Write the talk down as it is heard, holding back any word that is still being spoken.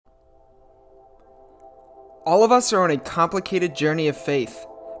All of us are on a complicated journey of faith,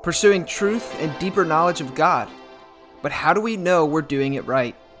 pursuing truth and deeper knowledge of God. But how do we know we're doing it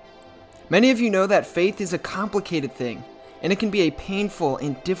right? Many of you know that faith is a complicated thing, and it can be a painful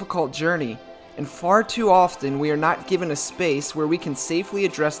and difficult journey, and far too often we are not given a space where we can safely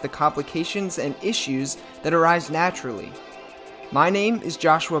address the complications and issues that arise naturally. My name is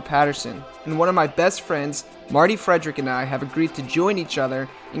Joshua Patterson, and one of my best friends, Marty Frederick, and I have agreed to join each other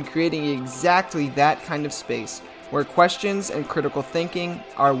in creating exactly that kind of space, where questions and critical thinking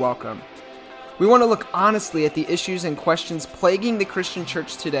are welcome. We want to look honestly at the issues and questions plaguing the Christian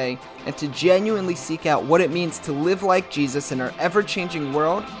church today, and to genuinely seek out what it means to live like Jesus in our ever-changing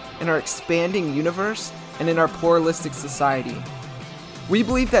world, in our expanding universe, and in our pluralistic society. We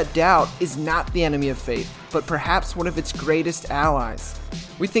believe that doubt is not the enemy of faith, but perhaps one of its greatest allies.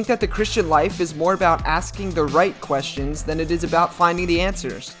 We think that the Christian life is more about asking the right questions than it is about finding the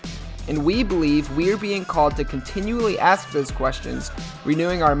answers. And we believe we are being called to continually ask those questions,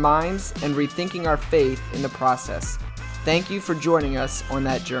 renewing our minds and rethinking our faith in the process. Thank you for joining us on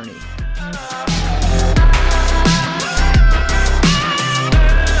that journey.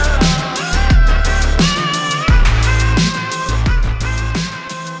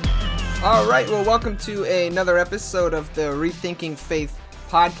 All right, well, welcome to another episode of the Rethinking Faith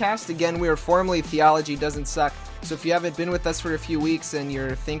podcast. Again, we are formerly Theology Doesn't Suck, so if you haven't been with us for a few weeks and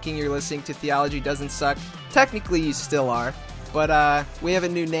you're thinking you're listening to Theology Doesn't Suck, technically you still are, but we have a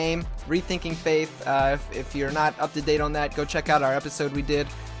new name, Rethinking Faith. If you're not up to date on that, go check out our episode we did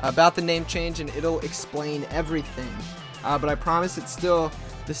about the name change, and it'll explain everything. But I promise it's still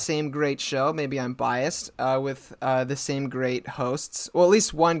the same great show. Maybe I'm biased with the same great hosts. Well, at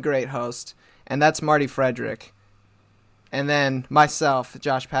least one great host, and that's Marty Frederick. And then myself,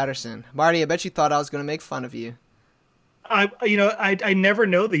 Josh Patterson. Marty, I bet you thought I was going to make fun of you. I never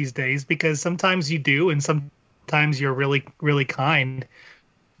know these days, because sometimes you do, and sometimes you're really, really kind.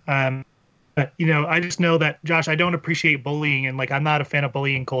 But, I just know that, Josh, I don't appreciate bullying, and I'm not a fan of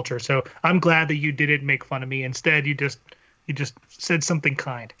bullying culture. So I'm glad that you didn't make fun of me. Instead, you just said something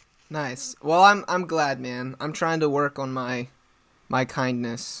kind. Nice. Well, I'm glad, man. I'm trying to work on my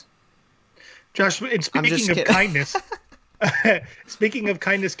kindness. Josh, and speaking of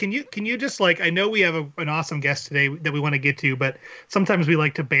kindness, can you just I know we have an awesome guest today that we want to get to, but sometimes we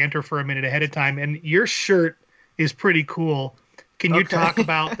like to banter for a minute ahead of time, and your shirt is pretty cool. Can you talk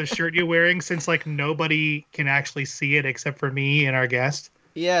about the shirt you're wearing, since nobody can actually see it except for me and our guest?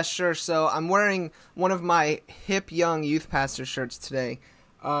 Yeah, sure. So I'm wearing one of my hip young youth pastor shirts today.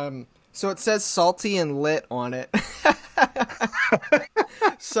 So it says salty and lit on it.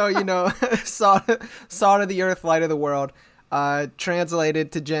 So, salt of the earth, light of the world,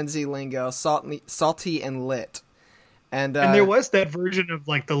 translated to Gen Z lingo, salty and lit. And there was that version of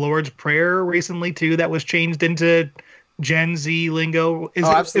the Lord's Prayer recently too that was changed into Gen Z lingo. It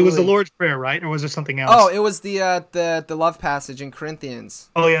was the Lord's Prayer, right? Or was there something else? Oh, it was the love passage in Corinthians.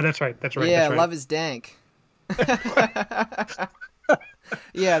 Oh yeah, that's right. Yeah, love is dank.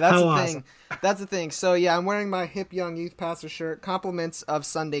 Yeah, that's the thing. Awesome. That's the thing. So yeah, I'm wearing my hip young youth pastor shirt. Compliments of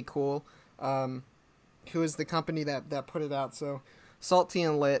Sunday Cool, who is the company that put it out. So salty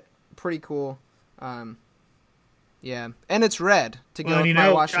and lit, pretty cool. Yeah, and it's red to go with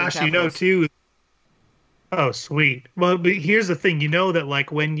my Washington Josh, Capitals. Too. Oh, sweet. Well, but here's the thing. That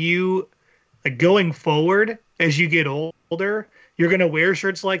when you going forward as you get older, you're going to wear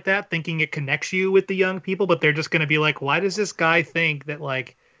shirts like that thinking it connects you with the young people, but they're just going to be like, why does this guy think that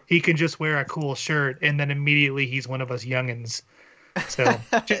he can just wear a cool shirt, and then immediately he's one of us youngins? So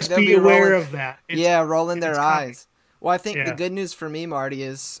just be aware of that. Rolling their eyes. Well, I think the good news for me, Marty,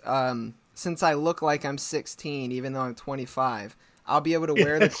 is since I look like I'm 16, even though I'm 25, I'll be able to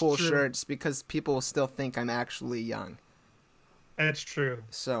wear the cool shirts because people will still think I'm actually young. That's true.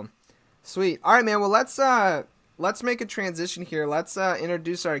 So, sweet. All right, man. Well, let's make a transition here. Let's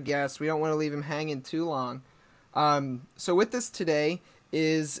introduce our guest. We don't want to leave him hanging too long. So with us today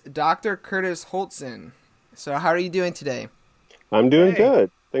is Dr. Curtis Holtzen. So how are you doing today? I'm doing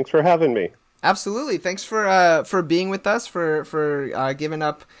good. Thanks for having me. Absolutely. Thanks for being with us, for giving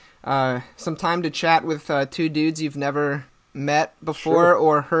up some time to chat with two dudes you've never met before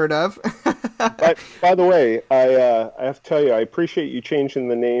or heard of. By the way, I have to tell you, I appreciate you changing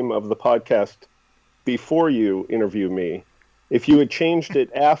the name of the podcast before you interview me. If you had changed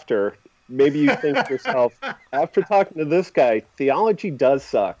it after, maybe you think to yourself, after talking to this guy, theology does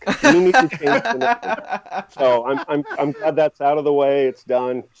suck. You need to change the name. So I'm glad that's out of the way. It's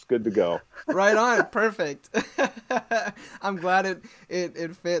done. It's good to go. Right on. Perfect. I'm glad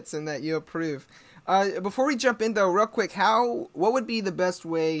it fits and that you approve. Before we jump in, though, real quick, what would be the best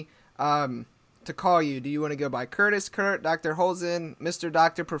way to call you? Do you want to go by Curtis, Kurt, Dr. Holtzen, Mr.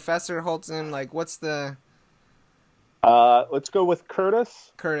 Dr. Professor Holtzen? Like, what's the... Let's go with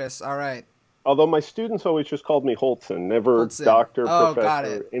Curtis. Curtis, all right. Although my students always just called me Holtzen, never Holtzen. doctor, Got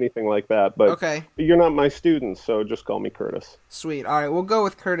professor, it. anything like that. But, okay. But you're not my students, so just call me Curtis. Sweet. All right, we'll go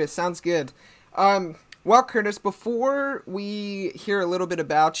with Curtis. Sounds good. Well, Curtis, before we hear a little bit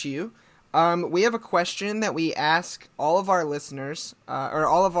about you, we have a question that we ask all of our listeners, or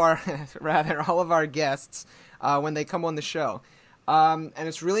all of our, rather, all of our guests when they come on the show. And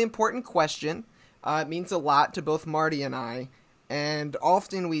it's a really important question. It means a lot to both Marty and I. And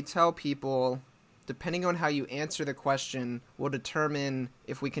often we tell people, depending on how you answer the question, will determine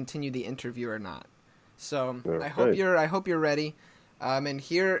if we continue the interview or not. So Okay. I hope you're ready. And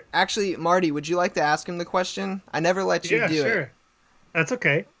here, actually, Marty, would you like to ask him the question? I never let you do sure. it. That's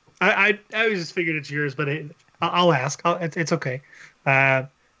okay. I just figured it's yours, but I'll ask. It's okay.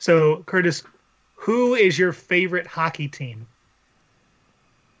 So, Curtis, who is your favorite hockey team?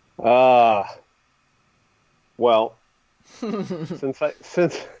 Well,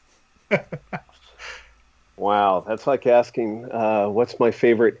 since wow, that's like asking what's my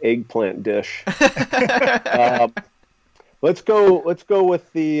favorite eggplant dish. Let's go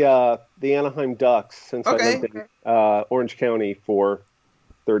with the Anaheim Ducks, since I lived in Orange County for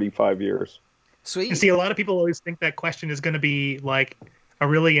 35 years. Sweet. You see, a lot of people always think that question is going to be like a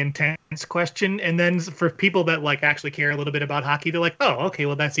really intense question, and then for people that like actually care a little bit about hockey, they're like, oh, okay,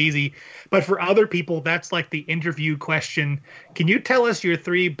 well, that's easy. But for other people, that's like the interview question. Can you tell us your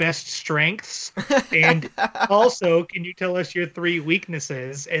 3 best strengths? And also, can you tell us your 3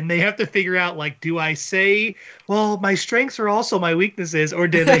 weaknesses? And they have to figure out, like, do I say, well, my strengths are also my weaknesses, or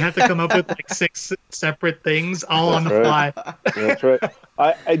do they have to come up with like 6 separate things all on the fly? That's right.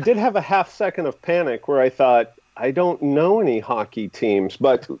 I did have a half second of panic where I thought, I don't know any hockey teams,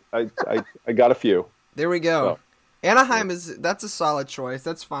 but I got a few. There we go. So, Anaheim that's a solid choice.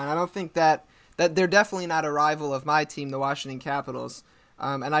 That's fine. I don't think that they're definitely not a rival of my team, the Washington Capitals.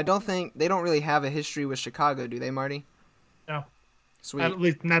 And I don't think they don't really have a history with Chicago, do they, Marty? No. Sweet. At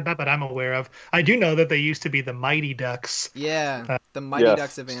least not that I'm aware of. I do know that they used to be the Mighty Ducks. Yeah, the Mighty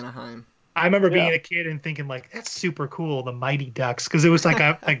Ducks of Anaheim. I remember being a kid and thinking, like, that's super cool, the Mighty Ducks, because it was like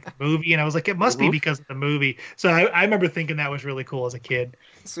a movie, and I was like, it must be because of the movie. So I remember thinking that was really cool as a kid.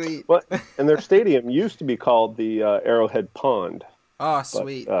 Sweet. Well, and their stadium used to be called the Arrowhead Pond. Oh,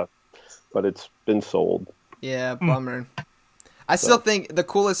 sweet. But it's been sold. Yeah, bummer. I still think the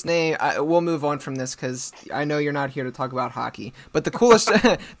coolest name. We'll move on from this because I know you're not here to talk about hockey. But the coolest,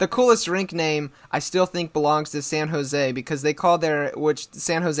 the coolest rink name, I still think belongs to San Jose because they call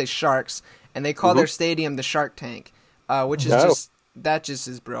San Jose Sharks, and they call their stadium the Shark Tank, which is just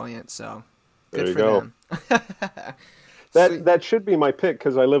is brilliant. So good for them. That should be my pick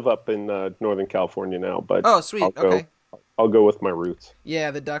because I live up in Northern California now. But sweet. I'll go with my roots.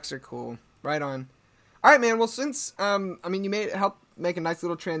 Yeah, the Ducks are cool. Right on. All right, man. Well, since you help make a nice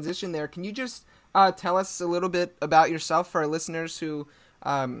little transition there. Can you just tell us a little bit about yourself for our listeners who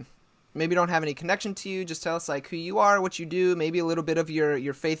maybe don't have any connection to you? Just tell us like who you are, what you do, maybe a little bit of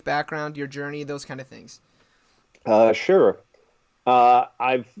your faith background, your journey, those kind of things. Sure.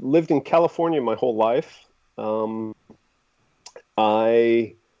 I've lived in California my whole life.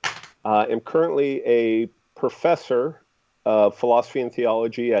 I am currently a professor of philosophy and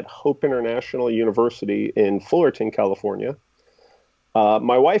theology at Hope International University in Fullerton, California.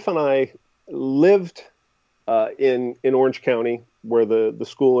 My wife and I lived in Orange County, where the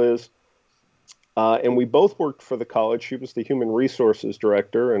school is, and we both worked for the college. She was the human resources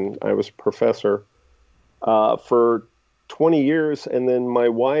director, and I was a professor for 20 years. And then my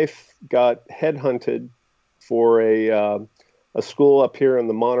wife got headhunted for a school up here in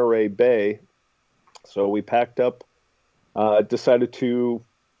the Monterey Bay. So we packed up, decided to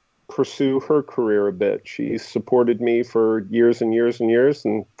pursue her career a bit. She supported me for years and years and years,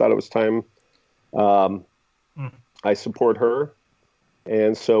 and thought it was time I support her.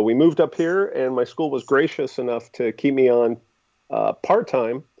 And so we moved up here, and my school was gracious enough to keep me on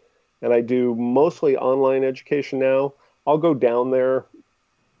part-time, and I do mostly online education now. I'll go down there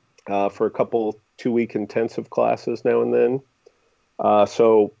for a couple 2-week intensive classes now and then.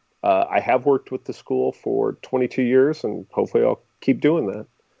 So I have worked with the school for 22 years, and hopefully I'll keep doing that.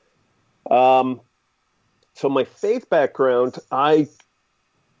 So my faith background, I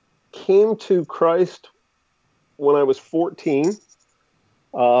came to Christ when I was 14.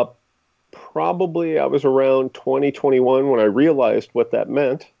 Probably I was around 20, 21 when I realized what that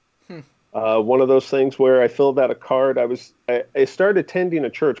meant. One of those things where I filled out a card. I started attending a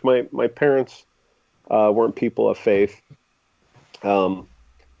church. My parents weren't people of faith.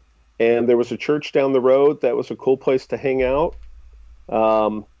 and there was a church down the road that was a cool place to hang out.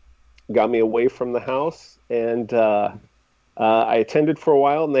 Got me away from the house, and I attended for a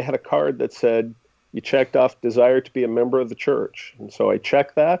while, and they had a card that said, you checked off desire to be a member of the church. And so I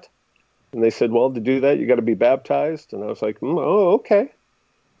checked that, and they said, well, to do that, you got to be baptized. And I was like, oh, okay.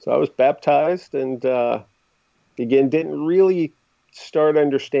 So I was baptized, and again, didn't really start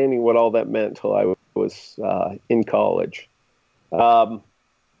understanding what all that meant until I was in college.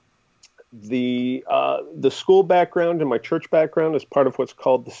 The school background and my church background is part of what's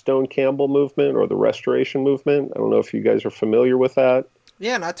called the Stone Campbell movement or the Restoration movement. I don't know if you guys are familiar with that.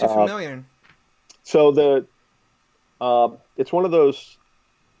 Yeah, not too familiar. So it's one of those.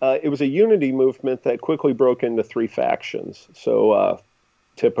 It was a unity movement that quickly broke into three factions. So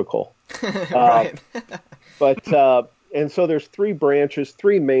typical, right? And so there's three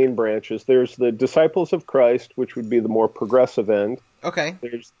main branches. There's the Disciples of Christ, which would be the more progressive end. Okay.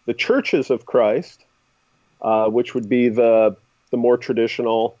 There's the Churches of Christ, which would be the more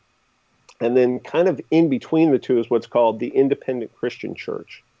traditional. And then kind of in between the two is what's called the Independent Christian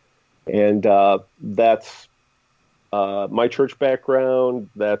Church. And that's my church background.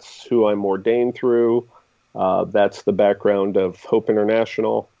 That's who I'm ordained through. That's the background of Hope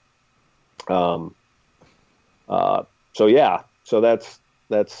International. So that's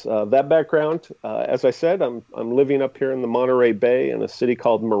that background. As I said, I'm living up here in the Monterey Bay in a city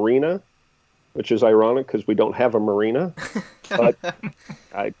called Marina, which is ironic because we don't have a marina. But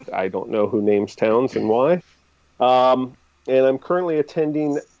I don't know who names towns and why. And I'm currently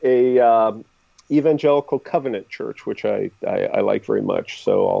attending a Evangelical Covenant Church, which I like very much.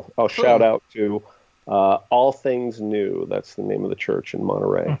 So I'll shout out to All Things New. That's the name of the church in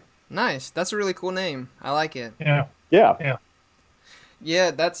Monterey. Nice. That's a really cool name. I like it.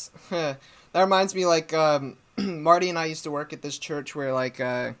 Yeah, that's that reminds me, like, Marty and I used to work at this church where, like,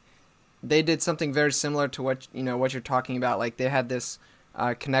 they did something very similar to what you're talking about. Like, they had this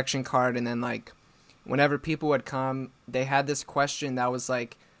connection card, and then, like, whenever people would come, they had this question that was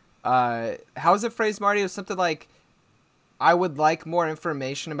like, how was it phrased, Marty? It was something like, I would like more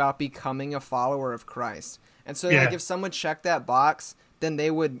information about becoming a follower of Christ. And so, like, if someone checked that box, then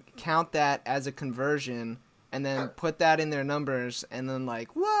they would count that as a conversion and then put that in their numbers, and then, like,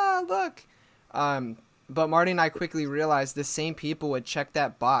 whoa, look. But Marty and I quickly realized the same people would check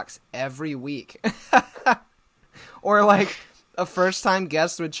that box every week. Or, like, a first-time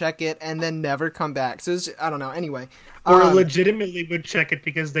guest would check it and then never come back. So, I don't know. Anyway. Or legitimately would check it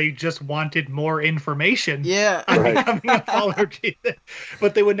because they just wanted more information. Yeah. On becoming a follower.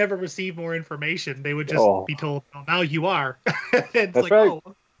 But they would never receive more information. They would just be told, well, now you are. It's That's right.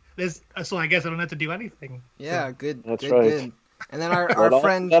 So I guess I don't have to do anything. Yeah, so. good. That's good, right. Good. And then our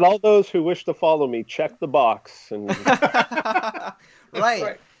friend... Let all those who wish to follow me check the box. And...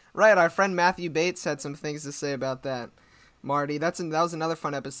 Right. Our friend Matthew Bates had some things to say about that. Marty, that was another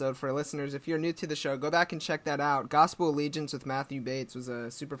fun episode for listeners. If you're new to the show, go back and check that out. Gospel Allegiance with Matthew Bates was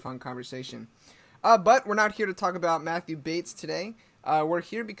a super fun conversation. But we're not here to talk about Matthew Bates today. We're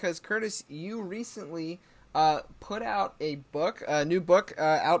here because, Curtis, you recently put out a new book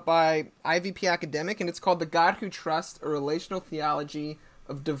out by IVP Academic, and it's called The God Who Trusts, A Relational Theology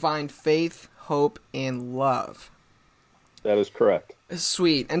of Divine Faith, Hope, and Love. That is correct.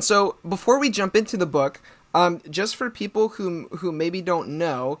 Sweet. And so before we jump into the book, just for people who maybe don't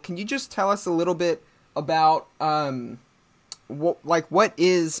know, can you just tell us a little bit about what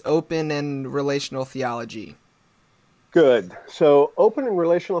is open and relational theology? Good. So open and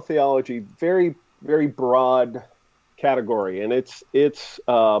relational theology, very, very broad category, and it's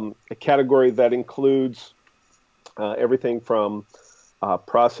a category that includes everything from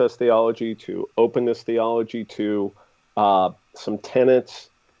process theology to openness theology to some tenets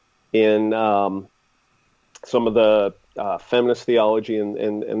in some of the feminist theology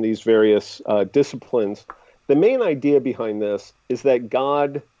and these various disciplines. The main idea behind this is that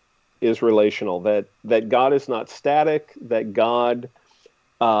God is relational, that God is not static, that God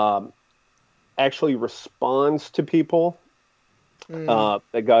actually responds to people,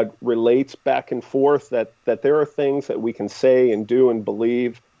 that God relates back and forth, that there are things that we can say and do and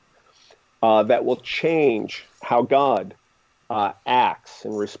believe that will change how God acts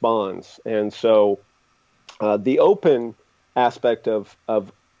and responds. And so the open aspect of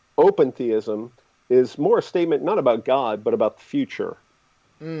open theism is more a statement not about God, but about the future.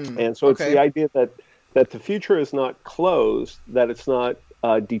 And so it's the idea that the future is not closed, that it's not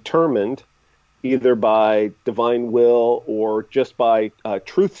determined either by divine will or just by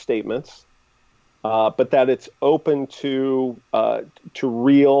truth statements, but that it's open to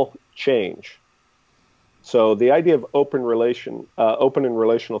real change. So the idea of open and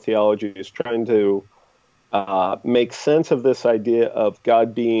relational theology is trying to make sense of this idea of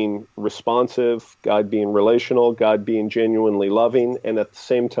God being responsive, God being relational, God being genuinely loving, and at the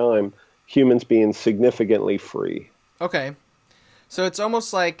same time, humans being significantly free. Okay, so it's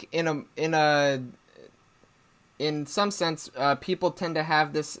almost like in some sense, people tend to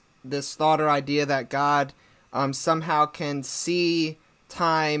have this thought or idea that God somehow can see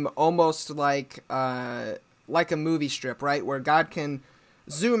time almost like a movie strip, right? Where God can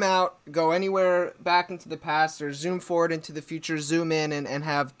zoom out, go anywhere back into the past, or zoom forward into the future, zoom in, and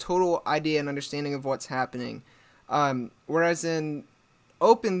have total idea and understanding of what's happening. Whereas in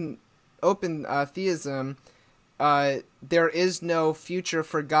open theism, there is no future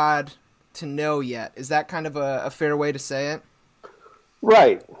for God to know yet. Is that kind of a fair way to say it?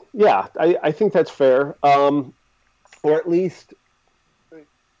 Right. Yeah, I think that's fair. Or at least,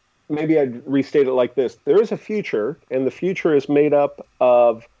 maybe I'd restate it like this. There is a future, and the future is made up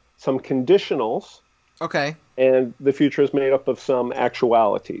of some conditionals. Okay. And the future is made up of some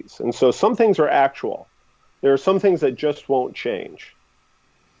actualities. And so some things are actual. There are some things that just won't change.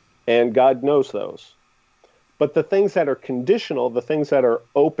 And God knows those. But the things that are conditional, the things that are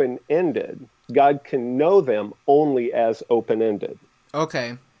open-ended, God can know them only as open-ended.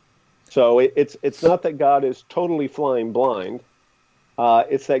 Okay. So it's not that God is totally flying blind.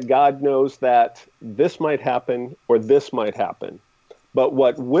 It's that God knows that this might happen or this might happen. But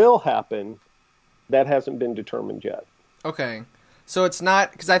what will happen, that hasn't been determined yet. Okay. So it's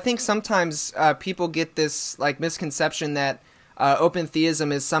not, because I think sometimes people get this like misconception that open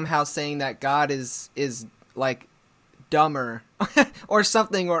theism is somehow saying that God is like dumber or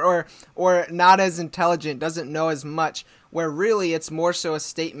something, or not as intelligent, doesn't know as much, where really it's more so a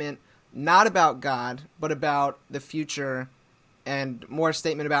statement not about God, but about the future, and more a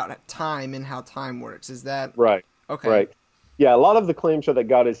statement about time and how time works. Is that right? Okay. Right. Yeah, a lot of the claims are that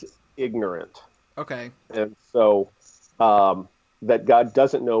God is ignorant. Okay. And so that God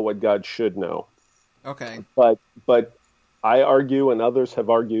doesn't know what God should know. Okay. But I argue, and others have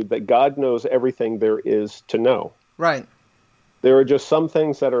argued, that God knows everything there is to know. Right. There are just some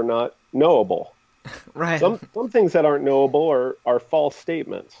things that are not knowable. Right. Some things that aren't knowable are false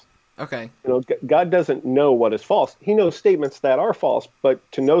statements. Okay. You know, God doesn't know what is false. He knows statements that are false, but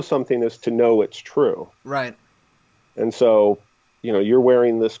to know something is to know it's true. Right. And so, you know, you're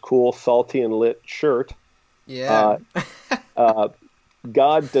wearing this cool salty and lit shirt. Yeah.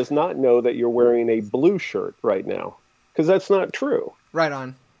 God does not know that you're wearing a blue shirt right now, because that's not true. Right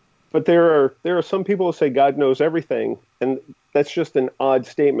on. But there are some people who say God knows everything, and that's just an odd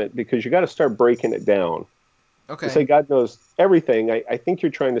statement, because you got to start breaking it down. Okay. To say God knows everything, I think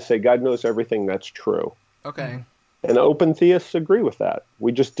you're trying to say God knows everything that's true. Okay. And open theists agree with that.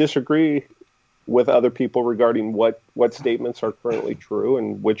 We just disagree with other people regarding what statements are currently true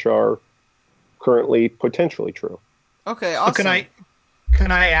and which are currently potentially true. Okay, awesome. So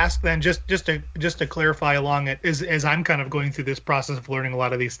can I ask then, just to clarify along it, as I'm kind of going through this process of learning a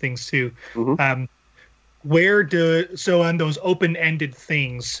lot of these things too, Mm-hmm. So on those open-ended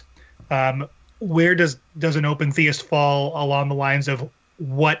things, where does an open theist fall along the lines of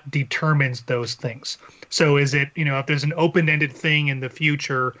what determines those things? So is it, if there's an open-ended thing in the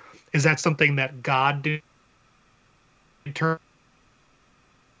future, is that something that God determines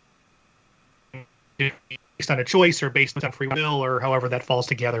based on a choice or based on free will, or however that falls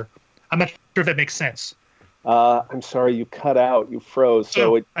together? I'm not sure if that makes sense. I'm sorry, you cut out, you froze.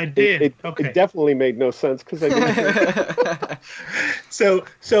 So I did. Okay. It definitely made no sense because I didn't. So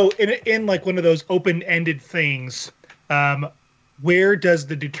in like one of those open-ended things, where does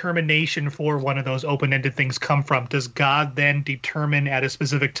the determination for one of those open-ended things come from? Does God then determine at a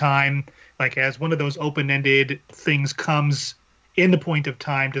specific time, like as one of those open-ended things comes in the point of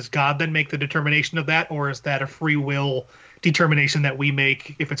time, does God then make the determination of that, or is that a free will determination that we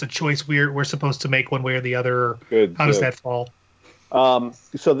make? If it's a choice we're supposed to make one way or the other, how does that fall?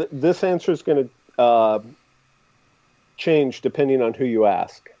 So this answer is going to change depending on who you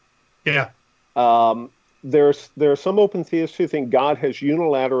ask. Yeah. There are some open theists who think God has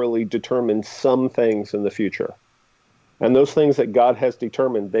unilaterally determined some things in the future, and those things that God has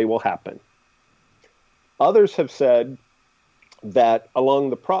determined, they will happen. Others have said that along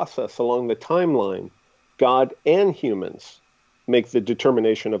the process, along the timeline, God and humans make the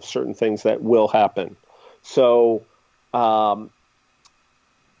determination of certain things that will happen. So, I'm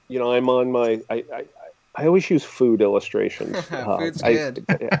on my. I always use food illustrations. Food's good.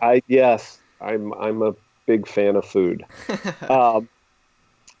 Yes, I'm a big fan of food,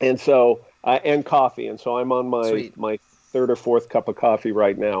 and so and coffee, and so I'm on my third or fourth cup of coffee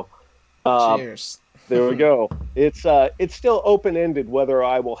right now. Cheers. There we go. It's still open-ended whether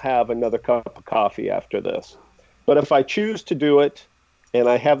I will have another cup of coffee after this. But if I choose to do it and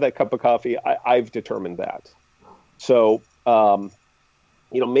I have that cup of coffee, I've determined that. So,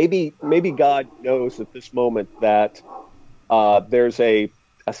 maybe God knows at this moment that there's a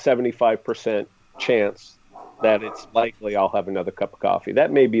 75% chance that it's likely I'll have another cup of coffee.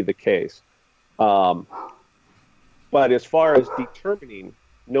 That may be the case. But as far as determining,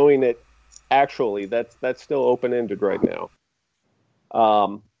 knowing it actually, that's still open-ended right now.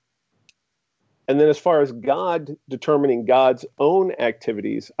 And then as far as God determining God's own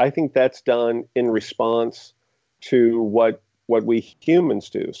activities, I think that's done in response to what we humans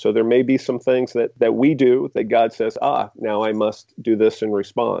do. So there may be some things that we do that God says, now I must do this in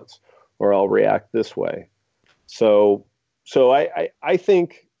response, or I'll react this way. So I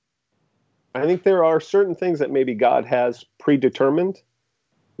think there are certain things that maybe God has predetermined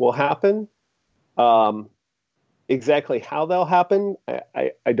will happen. Exactly how they'll happen,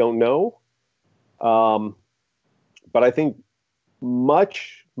 I don't know. But I think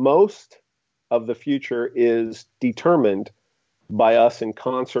most of the future is determined by us in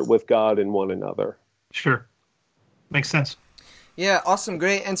concert with God and one another. Sure. Makes sense. Yeah, awesome,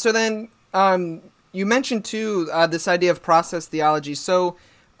 great. And so then you mentioned too this idea of process theology. So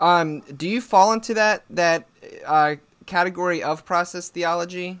do you fall into that category of process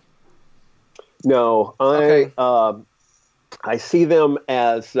theology? No, Okay. I see them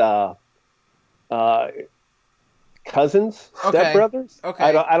as cousins, stepbrothers. Okay.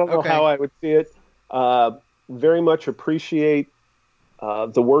 I don't know how I would see it. Very much appreciate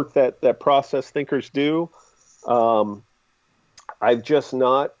the work that process thinkers do. I've just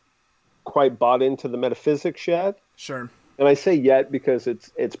not quite bought into the metaphysics yet. Sure. And I say yet because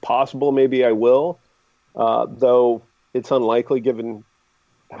it's possible maybe I will, though it's unlikely given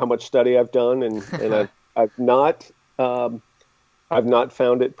how much study I've done, and I've not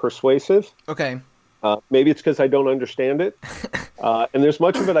found it persuasive. Okay. Maybe it's because I don't understand it, and there's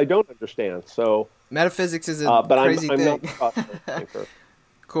much of it I don't understand. So metaphysics is a crazy thing. Not a process thinker.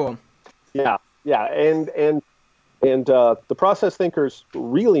 Cool. Yeah, and the process thinkers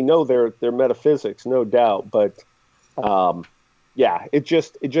really know their metaphysics, no doubt. But it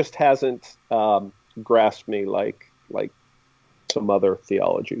just hasn't grasped me like some other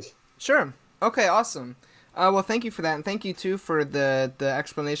theologies. Sure. Okay. Awesome. Well, thank you for that, and thank you too for the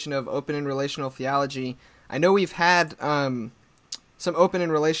explanation of open and relational theology. I know we've had some open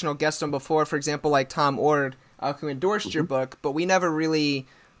and relational guests on before, for example, like Tom Ord, who endorsed your book, but we never really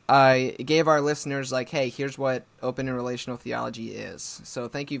gave our listeners like, hey, here's what open and relational theology is. So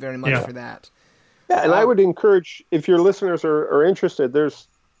thank you very much for that. Yeah, and I would encourage, if your listeners are interested, there's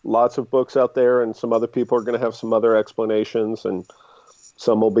lots of books out there, and some other people are going to have some other explanations, and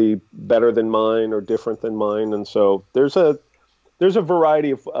some will be better than mine or different than mine, and so there's a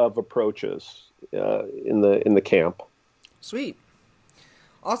variety of approaches in the camp. Sweet,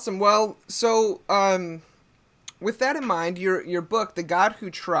 awesome. Well, so with that in mind, your book, The God Who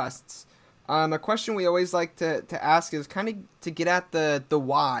Trusts. A question we always like to ask is kind of to get at the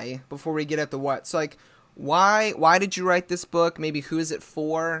why before we get at the what. So like, why did you write this book? Maybe who is it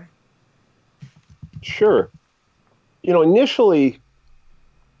for? Sure. Initially,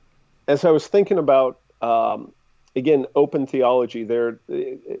 as I was thinking about, again, open theology,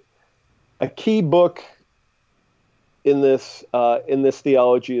 a key book in this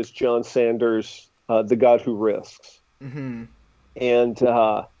theology is John Sanders' The God Who Risks. Mm-hmm.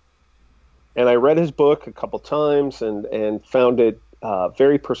 And I read his book a couple times and found it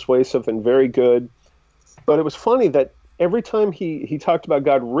very persuasive and very good. But it was funny that every time he talked about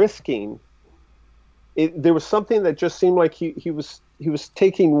God risking, there was something that just seemed like he was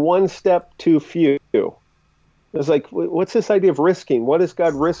taking one step too few. It was like, what's this idea of risking? What is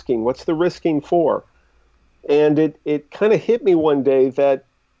God risking? What's the risking for? And it kind of hit me one day that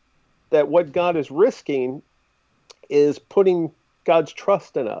what God is risking is putting God's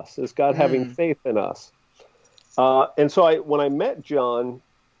trust in us, is God having faith in us. And so when I met John,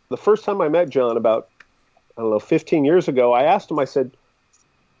 the first time I met John about, 15 years ago, I asked him, I said,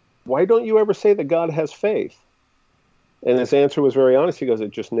 why don't you ever say that God has faith? And his answer was very honest. He goes,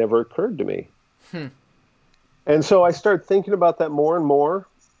 it just never occurred to me. And so I started thinking about that more and more.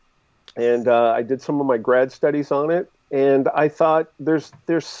 And I did some of my grad studies on it. And I thought there's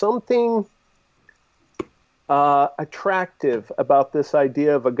something attractive about this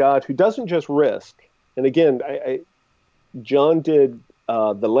idea of a God who doesn't just risk. And again, John did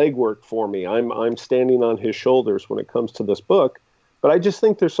the legwork for me. I'm standing on his shoulders when it comes to this book. But I just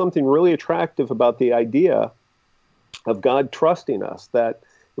think there's something really attractive about the idea of God trusting us, that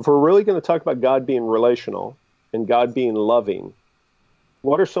if we're really going to talk about God being relational and God being loving,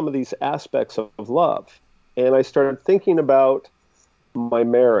 what are some of these aspects of love? And I started thinking about my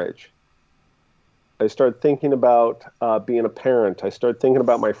marriage. I started thinking about being a parent. I started thinking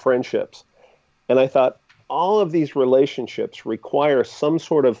about my friendships. And I thought, all of these relationships require some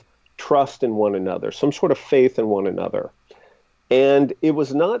sort of trust in one another, some sort of faith in one another. And it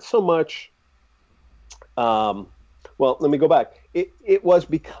was not so much, well, let me go back. It was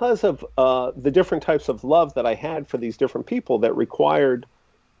because of the different types of love that I had for these different people that required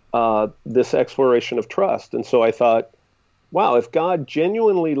this exploration of trust. And so I thought, wow, if God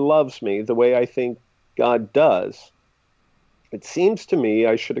genuinely loves me the way I think God does, it seems to me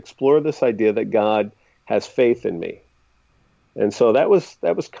I should explore this idea that God has faith in me. And so that was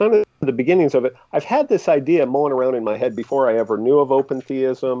kind of the beginnings of it. I've had this idea mulling around in my head before I ever knew of open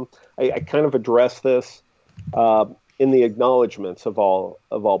theism. I kind of addressed this in the acknowledgments of all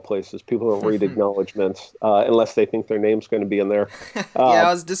places. People don't read acknowledgments unless they think their name's going to be in there. Yeah,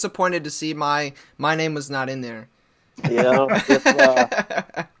 I was disappointed to see my name was not in there. If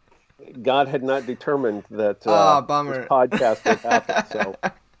God had not determined that bummer. this podcast would happen,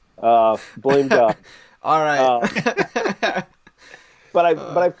 so blame God. All right. But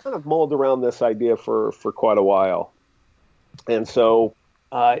I've kind of mulled around this idea for quite a while, and so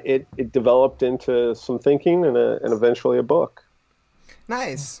it developed into some thinking and eventually a book.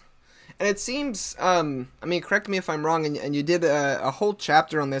 Nice. And it seems, I mean, correct me if I'm wrong, and you did a whole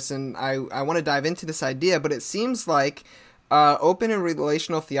chapter on this, and I want to dive into this idea, but it seems like open and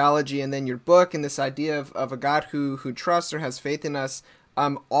relational theology, and then your book, and this idea of a God who trusts or has faith in us,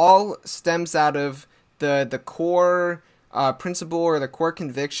 all stems out of the core principle or the core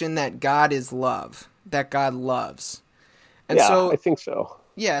conviction that God is love, that God loves. And yeah, so, I think so.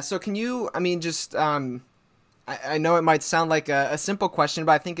 Yeah, so can you, I mean, just, I know it might sound like a simple question,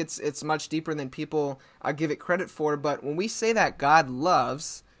 but I think it's much deeper than people give it credit for. But when we say that God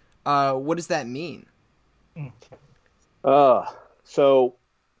loves, what does that mean? So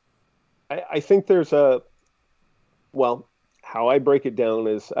I think there's how I break it down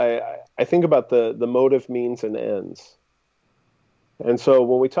is I think about the motive, means, and ends. And so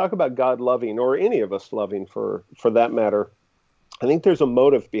when we talk about God loving, or any of us loving for that matter, I think there's a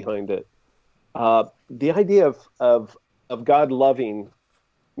motive behind it. The idea of God loving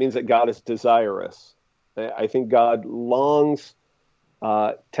means that God is desirous. I think God longs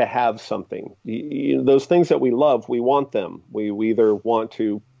to have something. Those things that we love, we want them. We either want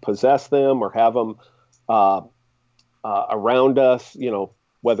to possess them or have them around us,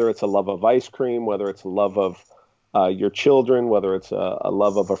 whether it's a love of ice cream, whether it's a love of your children, whether it's a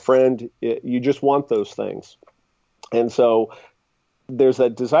love of a friend. You just want those things. And so there's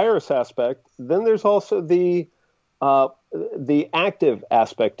that desirous aspect. Then there's also the active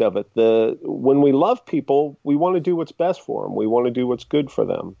aspect of it. When we love people, we want to do what's best for them. We want to do what's good for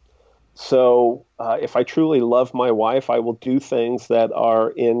them. So if I truly love my wife, I will do things that are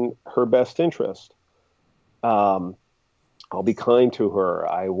in her best interest. I'll be kind to her.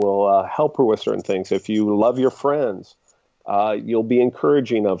 I will help her with certain things. If you love your friends, you'll be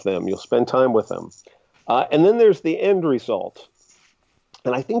encouraging of them. You'll spend time with them. And then there's the end result.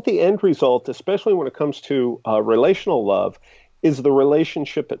 And I think the end result, especially when it comes to relational love, is the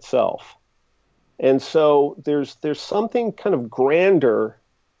relationship itself. And so there's something kind of grander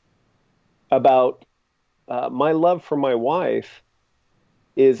about my love for my wife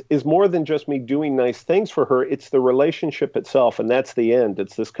is more than just me doing nice things for her. It's the relationship itself, and that's the end.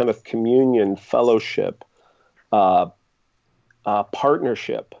 It's this kind of communion, fellowship,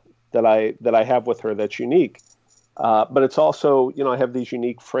 partnership that I have with her that's unique. But it's also, I have these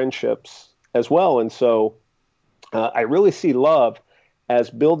unique friendships as well. And so I really see love as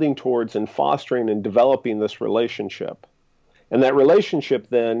building towards and fostering and developing this relationship. And that relationship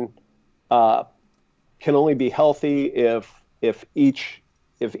then can only be healthy if each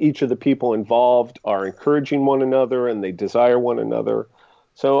of the people involved are encouraging one another and they desire one another.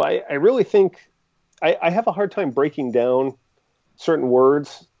 So I really think I have a hard time breaking down certain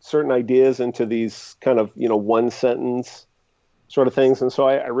words, certain ideas into these kind of, one sentence sort of things. And so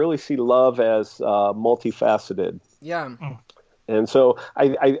I really see love as multifaceted. Yeah. And so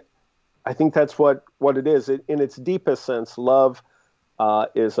I think that's what it is. In its deepest sense, love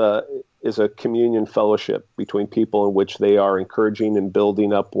is a communion fellowship between people in which they are encouraging and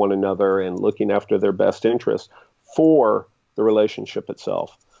building up one another and looking after their best interests for the relationship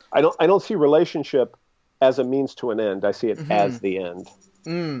itself. I don't see relationship as a means to an end. I see it as the end.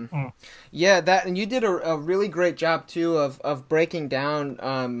 Yeah, and you did a really great job too of breaking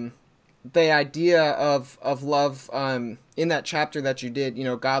down the idea of love in that chapter that you did,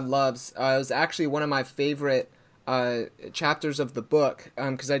 God loves, it was actually one of my favorite chapters of the book,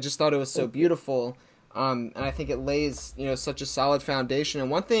 because I just thought it was so beautiful, and I think it lays such a solid foundation. And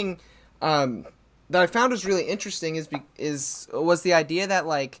one thing that I found was really interesting was the idea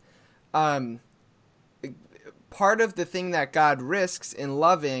that part of the thing that God risks in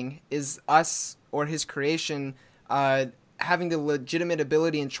loving is us or His creation having the legitimate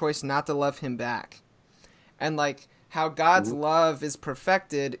ability and choice not to love Him back, and how God's love is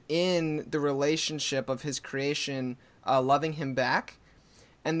perfected in the relationship of His creation loving Him back,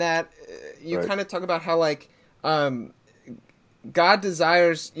 and that you kind of talk about how God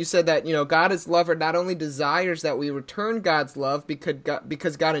desires. You said that God as lover not only desires that we return God's love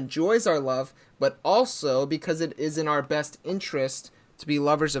because God enjoys our love, but also because it is in our best interest to be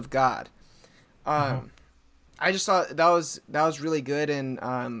lovers of God. I just thought that was really good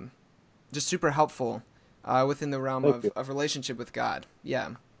and just super helpful within the realm of relationship with God. Yeah.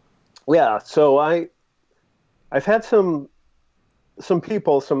 Yeah. So I've had some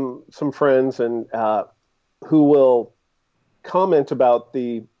people, some friends, and who will comment about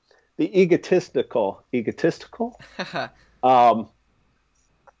the egotistical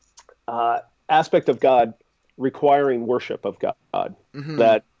aspect of God requiring worship of God. Mm-hmm.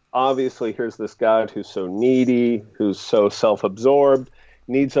 That obviously here's this God who's so needy, who's so self-absorbed,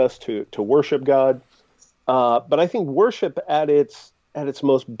 needs us to worship God. But I think worship at its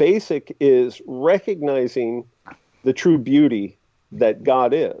most basic is recognizing the true beauty that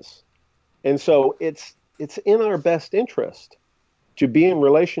God is. And so it's in our best interest to be in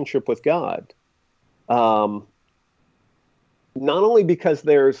relationship with God. Not only because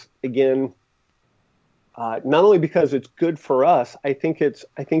there's, again, not only because it's good for us, I think it's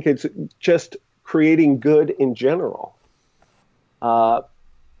just creating good in general.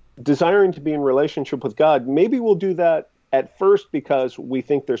 Desiring to be in relationship with God, maybe we'll do that at first because we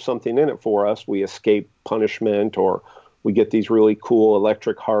think there's something in it for us. We escape punishment, or we get these really cool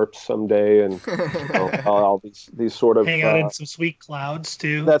electric harps someday, and all these sort of hang out in some sweet clouds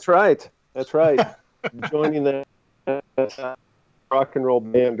too. That's right. Joining the rock and roll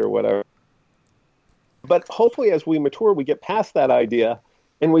band or whatever. But hopefully, as we mature, we get past that idea,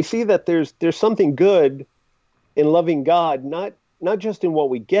 and we see that there's something good in loving God, not just in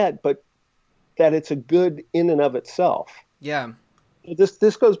what we get, but that it's a good in and of itself. Yeah.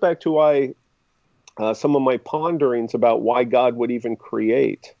 This goes back to why some of my ponderings about why God would even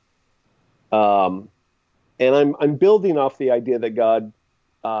create, and I'm building off the idea that God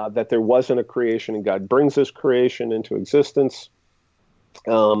that there wasn't a creation, and God brings this creation into existence.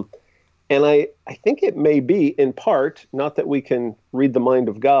 And I think it may be, in part, not that we can read the mind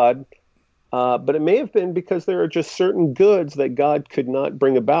of God, but it may have been because there are just certain goods that God could not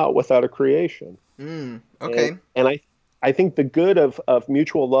bring about without a creation. Okay. And I think the good of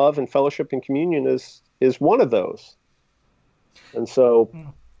mutual love and fellowship and communion is one of those. And so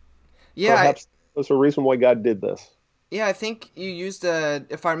perhaps there's a reason why God did this. Yeah, I think you used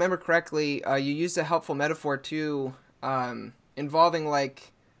if I remember correctly, you used a helpful metaphor too, involving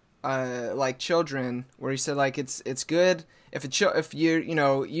children, where you said it's good if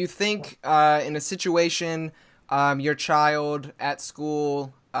you think in a situation your child at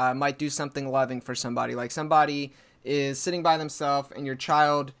school might do something loving for somebody, like somebody is sitting by themselves and your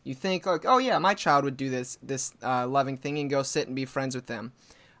child, you think oh yeah, my child would do this loving thing, and go sit and be friends with them,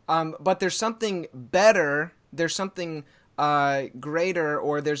 but there's something better, there's something greater,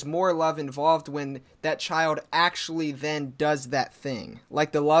 or there's more love involved when that child actually then does that thing.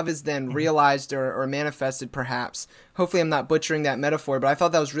 Like the love is then realized or manifested, perhaps. Hopefully I'm not butchering that metaphor, but I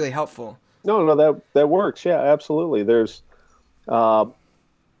thought that was really helpful. No, that works. Yeah, absolutely. There's,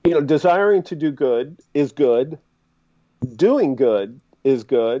 desiring to do good is good. Doing good is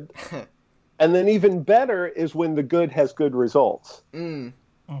good. And then even better is when the good has good results. That's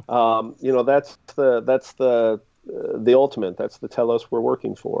the ultimate. That's the telos we're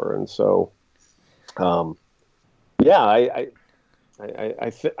working for. And so, I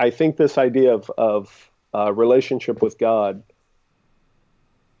think this idea of relationship with God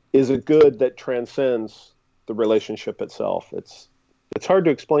is a good that transcends the relationship itself. It's hard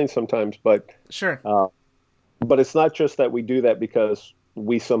to explain sometimes, but sure. But it's not just that we do that because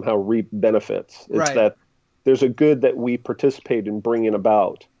we somehow reap benefits. It's right. That there's a good that we participate in bringing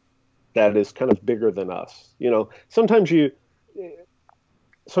about that is kind of bigger than us. Sometimes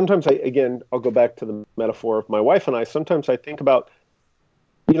I'll go back to the metaphor of my wife and I. Sometimes I think about,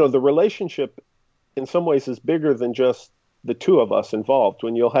 the relationship in some ways is bigger than just the two of us involved.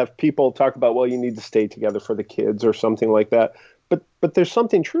 When you'll have people talk about, well, you need to stay together for the kids or something like that. but there's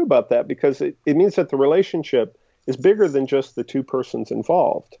something true about that, because it means that the relationship is bigger than just the two persons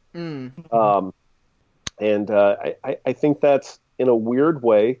involved. And I think that's, in a weird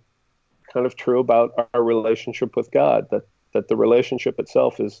way, kind of true about our relationship with God, that the relationship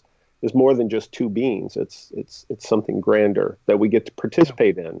itself is more than just two beings. It's something grander that we get to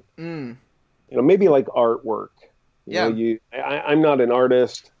participate in. Maybe like artwork. I'm not an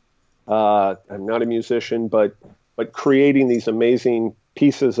artist. I'm not a musician, but creating these amazing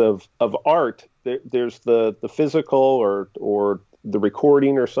pieces of art, there's the physical or the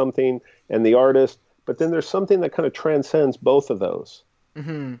recording or something, and the artist, but then there's something that kind of transcends both of those.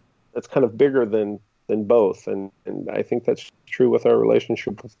 That's kind of bigger than both, and I think that's true with our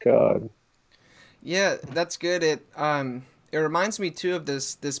relationship with God. Yeah, that's good. It reminds me too of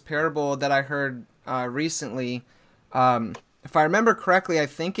this parable that I heard recently. If I remember correctly, I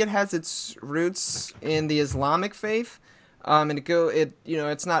think it has its roots in the Islamic faith. And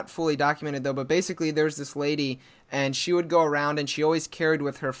it's not fully documented though, but basically there's this lady, and she would go around and she always carried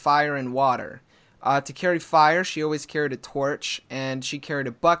with her fire and water. To carry fire, she always carried a torch, and she carried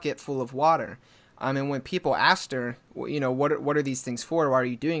a bucket full of water. And when people asked her, what are these things for? Why are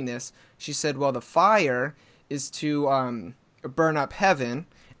you doing this? She said, well, the fire is to burn up heaven,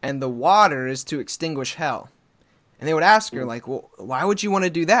 and the water is to extinguish hell. And they would ask her, like, well, why would you want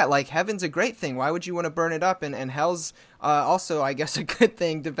to do that? Like, heaven's a great thing. Why would you want to burn it up? And hell's also, I guess, a good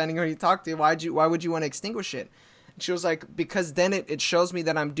thing, depending on who you talk to. Why would you want to extinguish it? And she was like, because then it shows me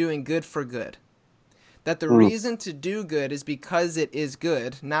that I'm doing good for good. That the reason to do good is because it is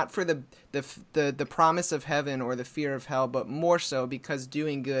good, not for the promise of heaven or the fear of hell, but more so because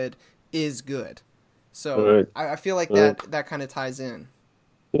doing good is good. So I feel like that kind of ties in.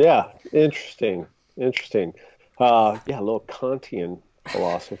 Yeah, interesting. A little Kantian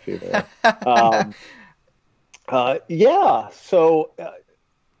philosophy there. So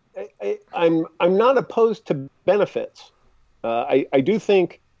I'm not opposed to benefits. I do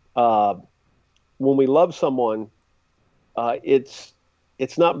think when we love someone, it's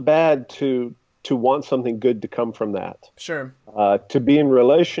not bad to want something good to come from that. Sure. To be in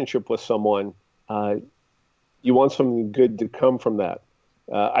relationship with someone, you want something good to come from that.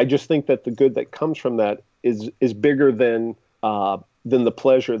 I just think that the good that comes from that is bigger than the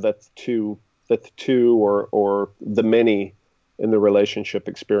pleasure that the two or the many in the relationship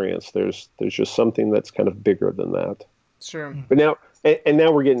experience. There's just something that's kind of bigger than that. Sure. But now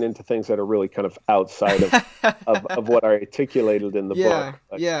we're getting into things that are really kind of outside of what I articulated in the book,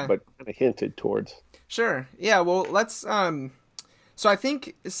 but kind of hinted towards. Sure. Yeah. Well, let's. So I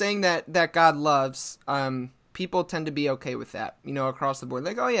think saying that God loves, people tend to be okay with that, across the board.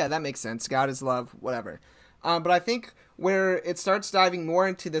 Like, oh yeah, that makes sense. God is love, whatever. But I think where it starts diving more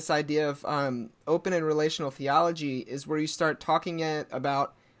into this idea of open and relational theology is where you start talking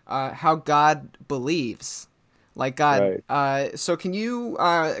about how God believes. Like God. Right. So can you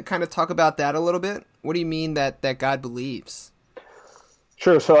kind of talk about that a little bit? What do you mean that God believes?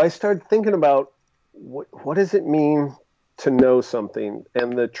 Sure. So I started thinking about what does it mean to know something?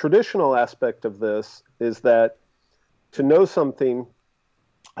 And the traditional aspect of this is that to know something,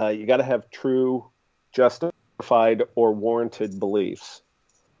 you got to have true, justified, or warranted beliefs.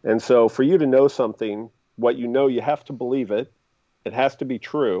 And so for you to know something, what you know, you have to believe it. It has to be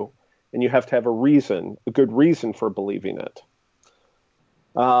true. And you have to have a good reason for believing it.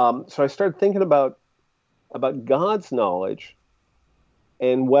 So I started thinking about God's knowledge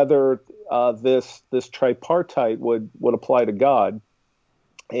and whether this tripartite would apply to God.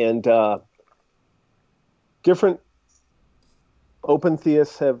 And different open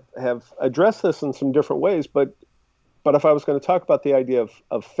theists have addressed this in some different ways. But if I was going to talk about the idea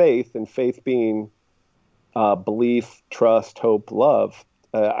of faith, and faith being belief, trust, hope, love,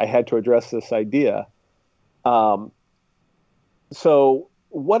 I had to address this idea. So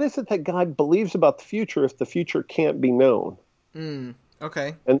what is it that God believes about the future if the future can't be known?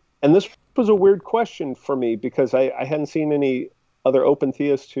 Okay. And this was a weird question for me because I hadn't seen any other open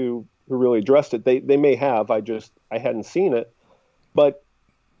theists who really addressed it. They may have, I hadn't seen it. But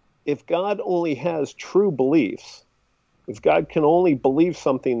if God only has true beliefs, if God can only believe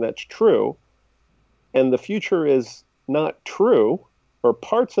something that's true, and the future is not true, or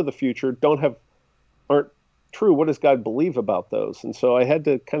parts of the future aren't true, what does God believe about those? And so I had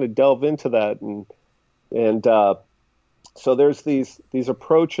to kind of delve into that, and so there's these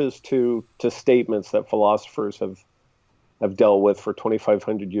approaches to statements that philosophers have dealt with for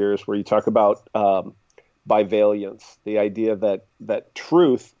 2,500 years, where you talk about bivalence, the idea that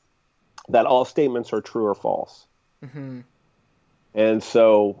truth, that all statements are true or false. Mm-hmm. And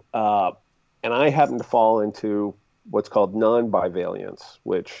so and I happen to fall into what's called non-bivalence,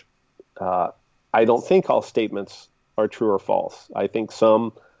 which I don't think all statements are true or false. I think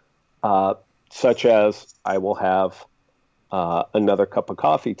some, such as I will have another cup of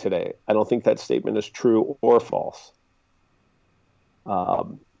coffee today, I don't think that statement is true or false.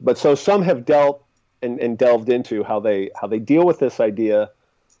 But so some have dealt and delved into how they deal with this idea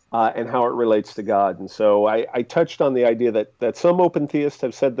and how it relates to God. And so I touched on the idea that some open theists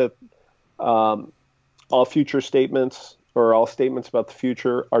have said that all future statements or all statements about the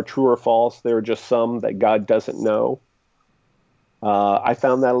future are true or false. There are just some that God doesn't know. I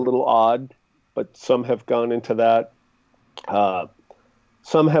found that a little odd, but some have gone into that.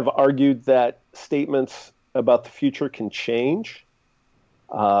 Some have argued that statements about the future can change,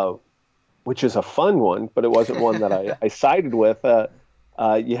 which is a fun one, but it wasn't one that I sided with.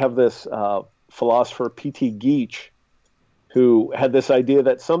 You have this philosopher, P.T. Geach, who had this idea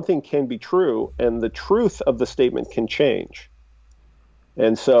that something can be true and the truth of the statement can change.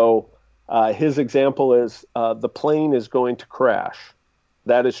 And so his example is the plane is going to crash.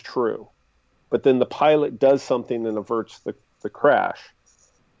 That is true. But then the pilot does something and averts the crash.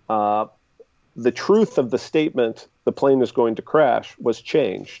 The truth of the statement, the plane is going to crash, was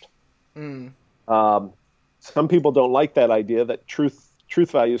changed. Some people don't like that idea that truth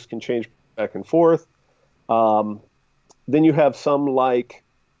values can change back and forth. Then you have some like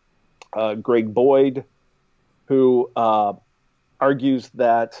Greg Boyd, who argues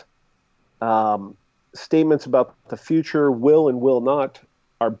that statements about the future will and will not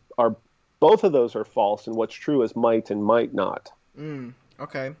are both of those are false, and what's true is might and might not.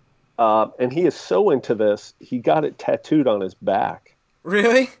 Okay. And he is so into this, he got it tattooed on his back.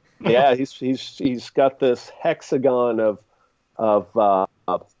 Really? Yeah, he's got this hexagon of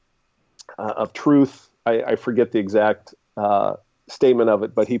truth. I forget the exact statement of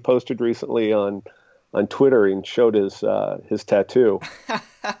it, but he posted recently on Twitter and showed his tattoo.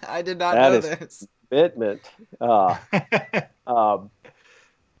 I did not know this. Commitment.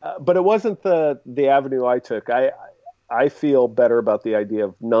 But it wasn't the avenue I took. I feel better about the idea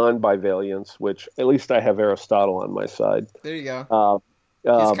of non-bivalence, which at least I have Aristotle on my side. There you go.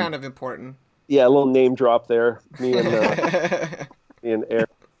 He's kind of important. Yeah, a little name drop there. Me and Eric.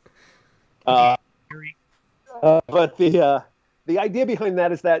 But the idea behind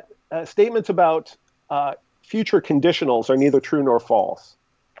that is that statements about future conditionals are neither true nor false.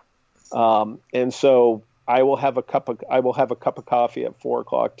 And so I will have a cup of coffee at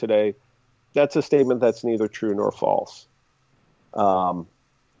 4:00 today. That's a statement that's neither true nor false. But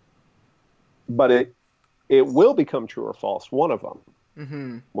it will become true or false, one of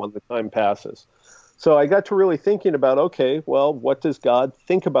them, when the time passes. So I got to really thinking about, okay, well, what does God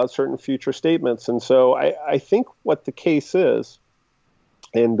think about certain future statements? And so I think what the case is,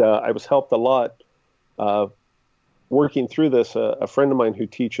 and I was helped a lot working through this. A friend of mine who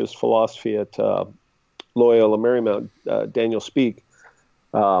teaches philosophy at Loyola Marymount, Daniel Speak,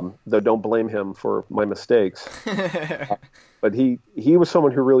 though don't blame him for my mistakes. But he was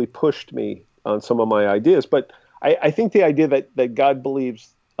someone who really pushed me on some of my ideas. But I think the idea that God believes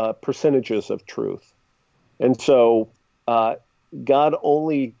percentages of truth. And so God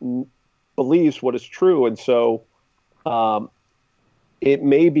only believes what is true. And so it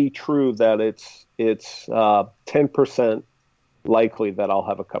may be true that it's 10% likely that I'll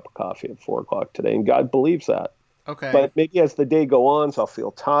have a cup of coffee at 4:00 today. And God believes that. Okay. But maybe as the day goes on, I'll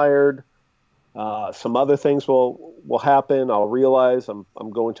feel tired. Some other things will happen. I'll realize I'm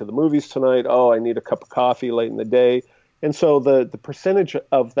going to the movies tonight. Oh, I need a cup of coffee late in the day. And so the percentage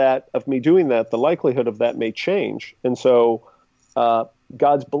of me doing that, the likelihood of that may change. And so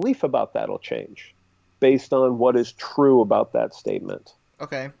God's belief about that will change based on what is true about that statement.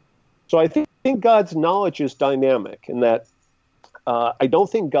 Okay. So I think God's knowledge is dynamic in that I don't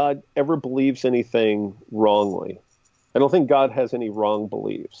think God ever believes anything wrongly. I don't think God has any wrong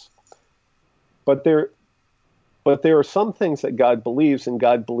beliefs. But there are some things that God believes, and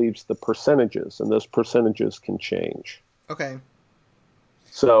God believes the percentages, and those percentages can change. Okay.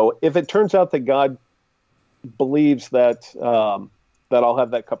 So if it turns out that God believes that I'll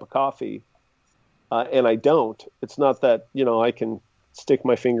have that cup of coffee, and I don't, it's not that, I can stick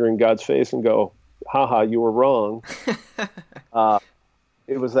my finger in God's face and go, haha, you were wrong.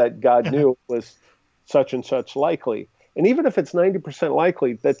 It was that God knew it was such and such likely. And even if it's 90%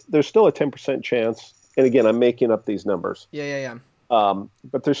 likely, there's still a 10% chance. And again, I'm making up these numbers. Yeah.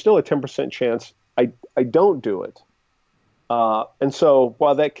 But there's still a 10% chance I don't do it. And so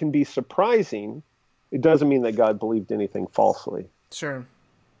while that can be surprising, it doesn't mean that God believed anything falsely. Sure.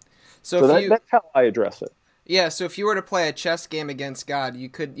 So that's how I address it. Yeah, so if you were to play a chess game against God, you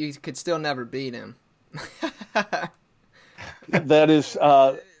could still never beat him. That is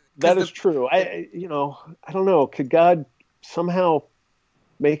true. I don't know. Could God somehow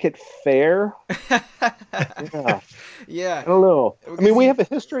make it fair? Yeah. Yeah. I don't know. I Because mean, we have a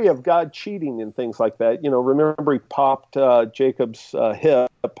history of God cheating and things like that. Remember he popped Jacob's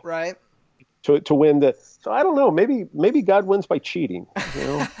hip right. to win the. So I don't know. Maybe God wins by cheating.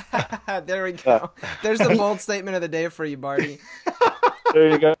 There we go. There's the bold statement of the day for you, Barty.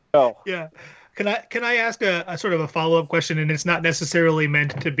 There you go. Yeah. Can I ask a sort of a follow-up question? And it's not necessarily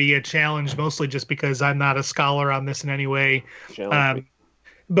meant to be a challenge, mostly just because I'm not a scholar on this in any way.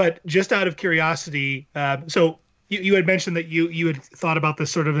 But just out of curiosity, so you had mentioned that you had thought about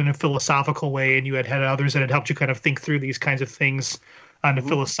this sort of in a philosophical way, and you had others that had helped you kind of think through these kinds of things on a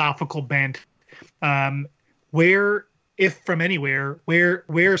philosophical bent. Where, if from anywhere,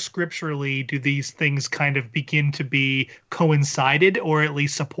 where scripturally do these things kind of begin to be coincided, or at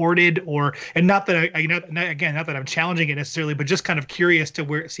least supported, and not that not that I'm challenging it necessarily, but just kind of curious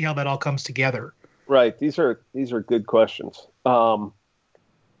to see how that all comes together. Right. These are good questions.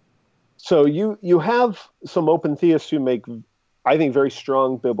 So you have some open theists who make, I think, very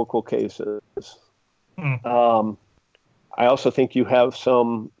strong biblical cases. I also think you have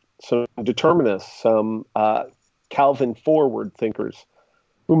some determinists, some Calvin forward thinkers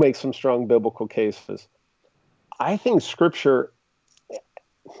who make some strong biblical cases. I think Scripture,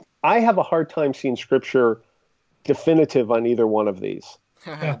 I have a hard time seeing Scripture definitive on either one of these.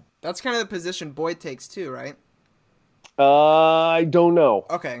 That's kind of the position Boyd takes too, right? I don't know.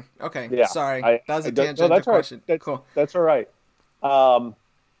 Okay. Yeah, Sorry. That was a tangential question. Right. Cool. That's all right. So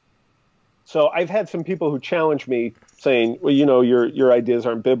I've had some people who challenge me saying, well, your ideas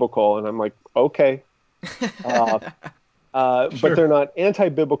aren't biblical. And I'm like, okay. But they're not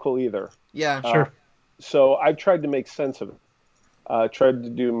anti-biblical either. Yeah, sure. So I've tried to make sense of it. Tried to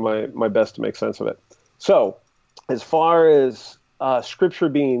do my best to make sense of it. So as far as Scripture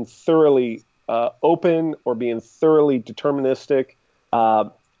being thoroughly open or being thoroughly deterministic,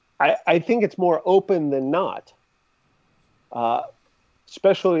 I think it's more open than not,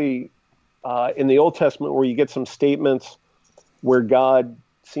 especially in the Old Testament, where you get some statements where God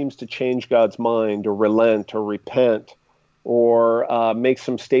seems to change God's mind or relent or repent or make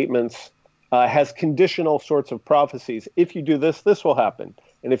some statements, has conditional sorts of prophecies. If you do this, this will happen.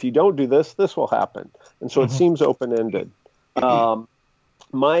 And if you don't do this, this will happen. And so it seems open-ended.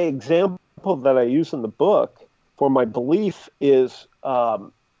 My example that I use in the book for my belief is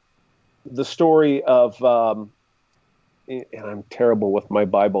the story of, and I'm terrible with my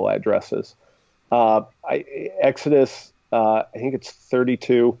Bible addresses, Exodus, I think it's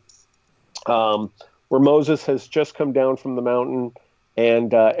 32, where Moses has just come down from the mountain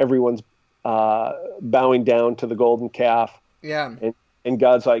and everyone's bowing down to the golden calf. Yeah. And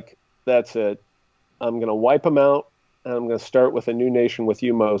God's like, that's it. I'm going to wipe them out, and I'm going to start with a new nation with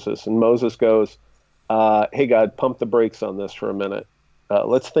you, Moses. And Moses goes, hey, God, pump the brakes on this for a minute.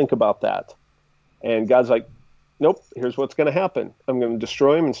 Let's think about that. And God's like, nope, here's what's going to happen. I'm going to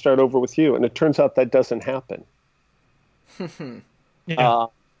destroy him and start over with you. And it turns out that doesn't happen. Yeah.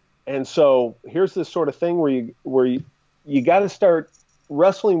 And so here's this sort of thing where you got to start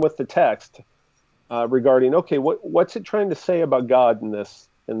wrestling with the text regarding, okay, what's it trying to say about God in this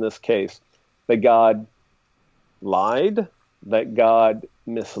case? That God lied, that God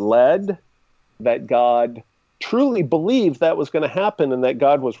misled, that God truly believed that was going to happen, and that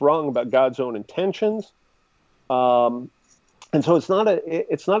God was wrong about God's own intentions. And so it's not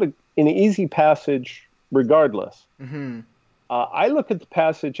an easy passage regardless. I look at the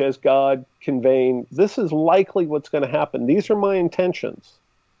passage as God conveying, this is likely what's going to happen. These are my intentions.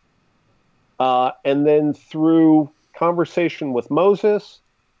 And then through conversation with Moses,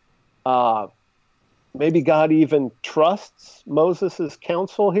 maybe God even trusts Moses'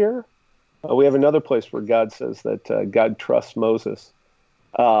 counsel here. We have another place where God says that God trusts Moses.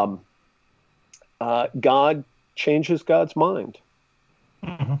 God changes God's mind.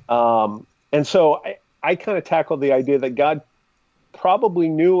 And so I kind of tackled the idea that God probably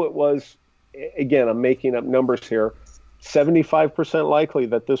knew it was, again, I'm making up numbers here, 75% likely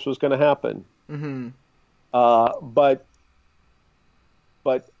that this was going to happen. But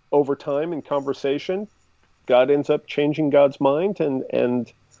over time in conversation, God ends up changing God's mind,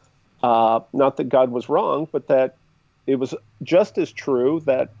 and not that God was wrong, but that it was just as true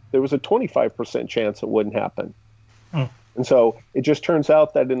that there was a 25% chance it wouldn't happen. And so it just turns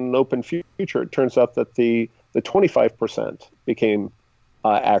out that in an open future, it turns out that the 25% became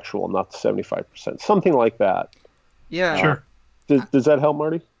actual, not the 75%, something like that. Yeah. Sure. Does that help,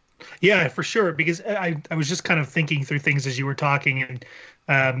 Marty? Yeah, for sure. Because I was just kind of thinking through things as you were talking,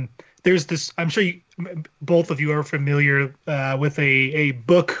 and there's this. I'm sure both of you are familiar with a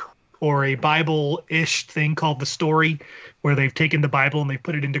book or a Bible-ish thing called The Story, where they've taken the Bible and they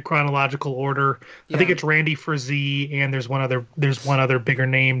put it into chronological order. Yeah. I think it's Randy Frazee, and there's one other bigger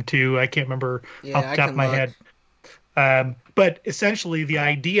name too. I can't remember off the top of my head. But essentially, the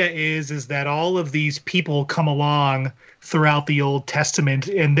idea is that all of these people come along throughout the Old Testament,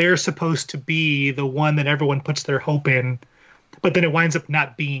 and they're supposed to be the one that everyone puts their hope in, but then it winds up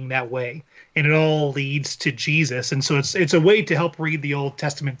not being that way, and it all leads to Jesus. And so it's a way to help read the Old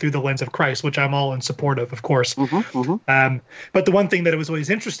Testament through the lens of Christ, which I'm all in support of course. But the one thing that was always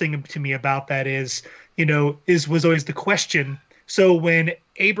interesting to me about that is, was always the question. So when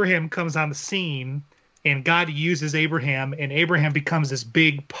Abraham comes on the scene, and God uses Abraham, and Abraham becomes this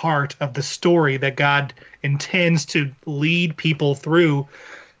big part of the story that God intends to lead people through,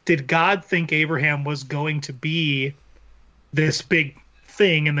 did God think Abraham was going to be this big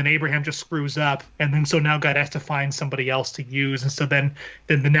thing, and then Abraham just screws up, and then so now God has to find somebody else to use, and so then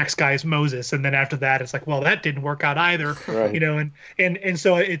the next guy is Moses, and then after that it's like, well, that didn't work out either, right. And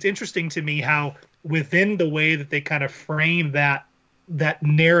so it's interesting to me how within the way that they kind of frame that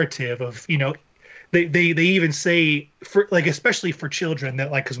narrative of, They even say, for like, especially for children,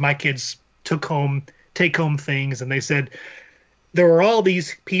 that like, because my kids take home things, and they said there were all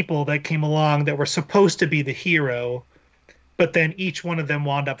these people that came along that were supposed to be the hero, but then each one of them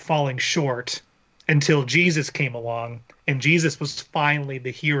wound up falling short until Jesus came along, and Jesus was finally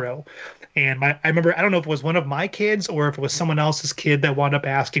the hero. And I remember, I don't know if it was one of my kids or if it was someone else's kid that wound up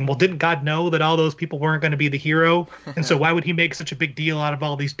asking, well, didn't God know that all those people weren't going to be the hero? And so why would he make such a big deal out of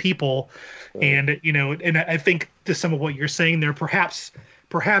all these people? And, and I think to some of what you're saying there, perhaps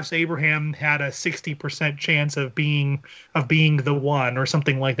Abraham had a 60% chance of being the one or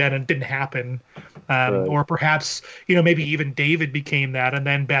something like that, and it didn't happen. Or perhaps, maybe even David became that, and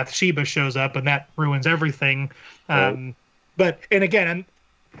then Bathsheba shows up and that ruins everything. But, and again,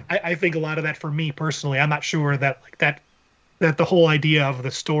 I think a lot of that, for me personally, I'm not sure that the whole idea of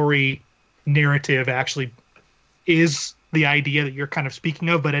the story narrative actually is the idea that you're kind of speaking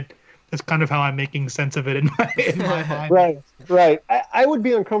of, but that's kind of how I'm making sense of it in my mind. Right. I would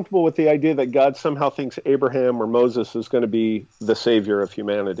be uncomfortable with the idea that God somehow thinks Abraham or Moses is going to be the savior of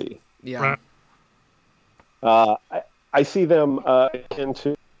humanity. Yeah. Right. I see them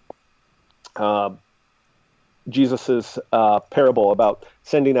into Jesus's parable about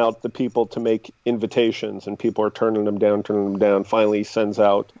sending out the people to make invitations, and people are turning them down. Finally, he sends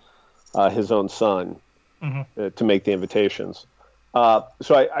out his own son to make the invitations.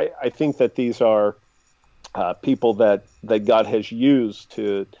 So I think that these are people that God has used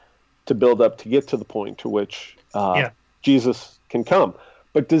to build up to get to the point to which Jesus can come.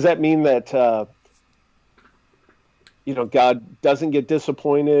 But does that mean that God doesn't get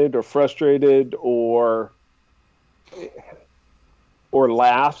disappointed or frustrated or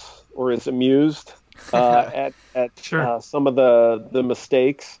laughs or is amused at some of the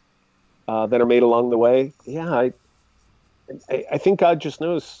mistakes that are made along the way? Yeah, I think God just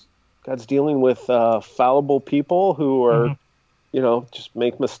knows God's dealing with fallible people who are, just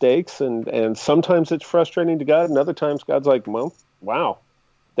make mistakes, and sometimes it's frustrating to God, and other times God's like, well, wow,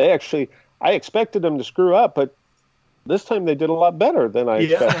 I expected them to screw up, but this time they did a lot better than I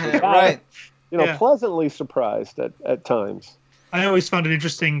expected. Right. Pleasantly surprised at times. I always found it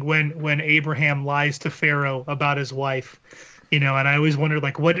interesting when Abraham lies to Pharaoh about his wife, and I always wondered,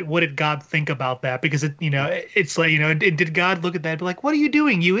 like, what did God think about that? Because it's like, did God look at that and be like, what are you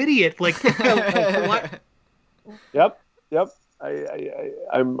doing, you idiot? Like, what? Yep.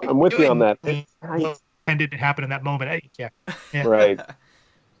 I'm with you on that. And did it happen in that moment? Yeah. Right.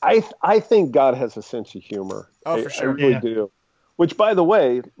 I think God has a sense of humor. Oh, for sure. I really do. Which, by the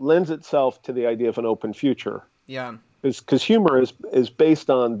way, lends itself to the idea of an open future. Yeah. Because humor is based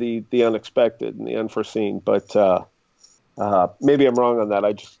on the unexpected and the unforeseen. But maybe I'm wrong on that.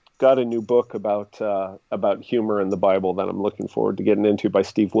 I just got a new book about humor in the Bible that I'm looking forward to getting into by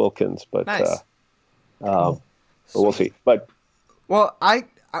Steve Wilkins. But nice. But we'll see. But I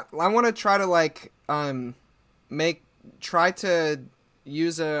want to try to try to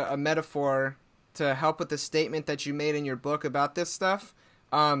use a metaphor to help with the statement that you made in your book about this stuff,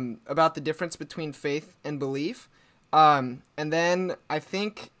 about the difference between faith and belief. And then I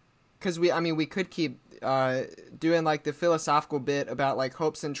think, because we could keep doing like the philosophical bit about like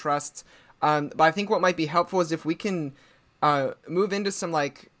hopes and trusts, but I think what might be helpful is if we can move into some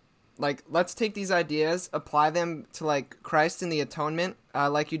like let's take these ideas, apply them to like Christ and the atonement,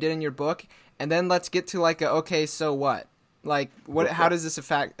 like you did in your book, and then let's get to like okay, so what? Like, what? Okay. How does this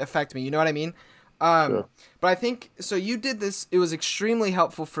affect me? You know what I mean? Sure. But I think so. You did this. It was extremely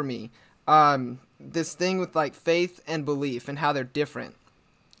helpful for me. This thing with like faith and belief and how they're different.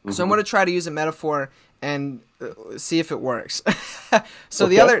 So I'm going to try to use a metaphor and see if it works. So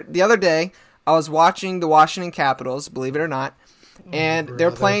Okay. the other day, I was watching the Washington Capitals, believe it or not, and they're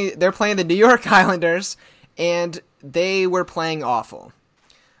playing the New York Islanders, and they were playing awful.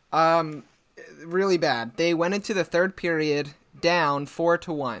 Really bad. They went into the third period down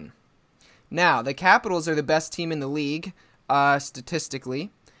 4-1. Now, the Capitals are the best team in the league,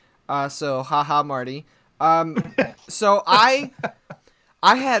 statistically. So, haha, Marty. So I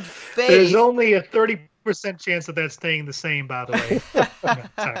had faith. There's only a 30% chance of that staying the same, by the way. No,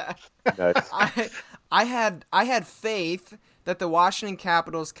 sorry. Nice. I had faith that the Washington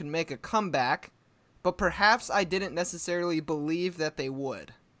Capitals could make a comeback, but perhaps I didn't necessarily believe that they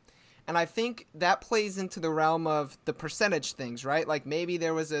would. And I think that plays into the realm of the percentage things, right? Like maybe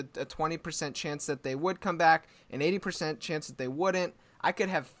there was a 20% chance that they would come back, an 80% chance that they wouldn't. I could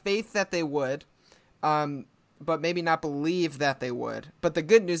have faith that they would, but maybe not believe that they would. But the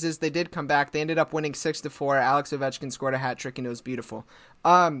good news is they did come back. They ended up winning 6-4. Alex Ovechkin scored a hat trick, and it was beautiful.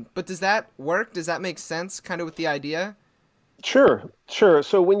 But does that work? Does that make sense, kind of with the idea? Sure.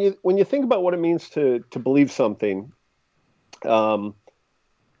 So when you think about what it means to believe something,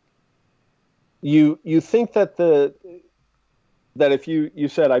 you think that if you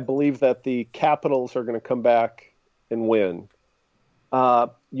said, I believe that the Capitals are going to come back and win,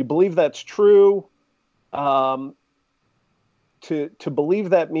 you believe that's true. To believe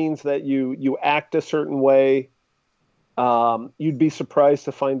that means that you act a certain way. You'd be surprised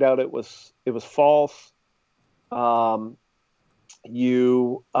to find out it was false.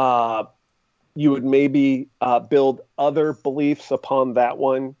 You would maybe build other beliefs upon that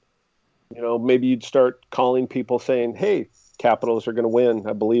one. You know, maybe you'd start calling people saying, "Hey, Capitals are going to win.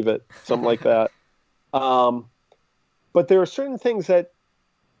 I believe it." Something like that. But there are certain things that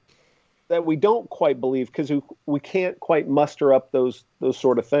we don't quite believe because we can't quite muster up those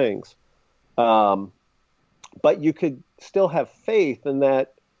sort of things. But you could still have faith in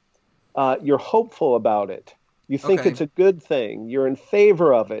that. You're hopeful about it. You think it's a good thing. You're in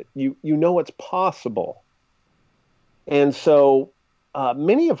favor of it. You know it's possible. And so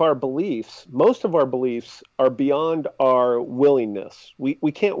most of our beliefs are beyond our willingness.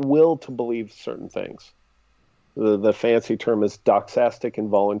 We can't will to believe certain things. The fancy term is doxastic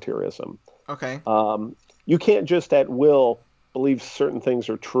involuntarism. Okay. You can't just at will believe certain things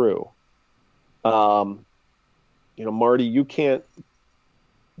are true. Marty, you can't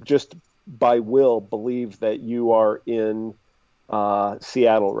just by will believe that you are in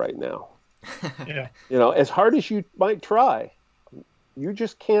Seattle right now. Yeah. As hard as you might try, you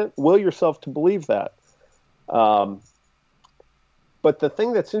just can't will yourself to believe that. But the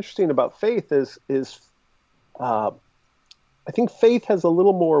thing that's interesting about faith is I think faith has a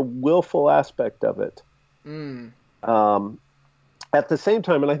little more willful aspect of it. At the same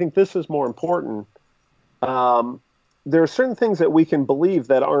time, and I think this is more important, there are certain things that we can believe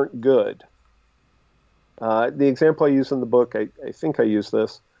that aren't good. The example I use in the book, I think I use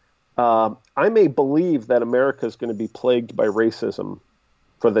this. I may believe that America is going to be plagued by racism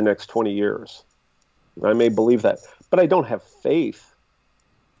for the next 20 years. I may believe that, but I don't have faith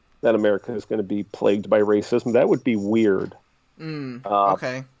that America is going to be plagued by racism. That would be weird.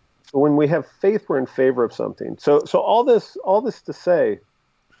 Okay. So when we have faith, we're in favor of something. So all this to say,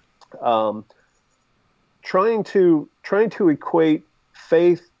 trying to equate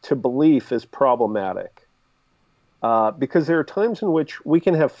faith to belief is problematic, because there are times in which we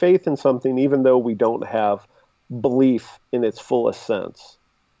can have faith in something even though we don't have belief in its fullest sense,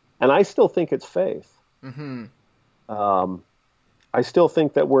 and I still think it's faith. I still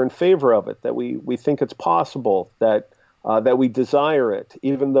think that we're in favor of it, that we think it's possible, that we desire it,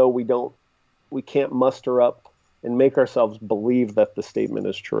 even though we can't muster up and make ourselves believe that the statement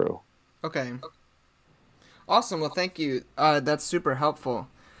is true. Okay. Awesome. Well, thank you. That's super helpful.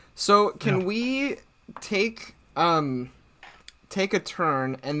 So can we take a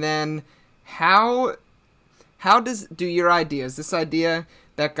turn, and then how do your ideas, this idea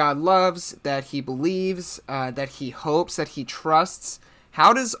that God loves, that he believes, that he hopes, that he trusts,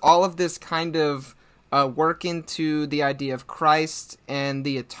 how does all of this kind of work into the idea of Christ and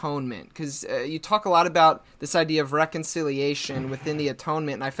the atonement? Because you talk a lot about this idea of reconciliation within the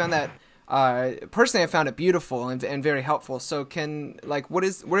atonement, and I found that personally I found it beautiful and very helpful. So what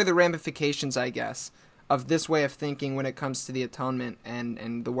are the ramifications, I guess, of this way of thinking when it comes to the atonement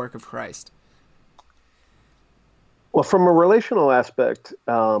and the work of Christ? Well, from a relational aspect,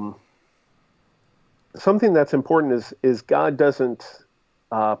 something that's important is God doesn't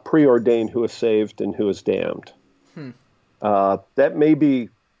preordain who is saved and who is damned. That may be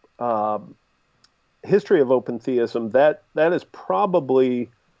history of open theism. That is probably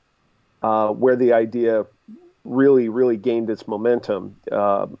where the idea really gained its momentum.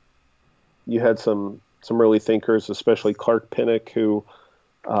 You had some early thinkers, especially Clark Pinnock, who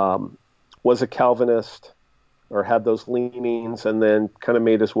was a Calvinist or had those leanings, and then kind of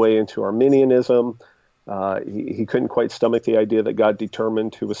made his way into Arminianism. He couldn't quite stomach the idea that God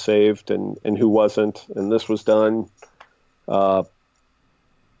determined who was saved and who wasn't, and this was done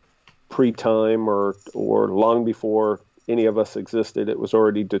pre-time or long before any of us existed. It was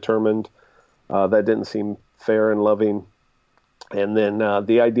already determined. That didn't seem fair and loving. And then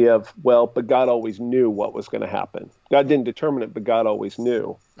the idea of, well, but God always knew what was going to happen. God didn't determine it, but God always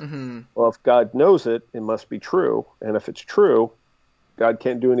knew. Mm-hmm. Well, if God knows it, it must be true. And if it's true, God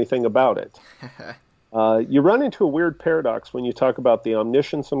can't do anything about it. You run into a weird paradox when you talk about the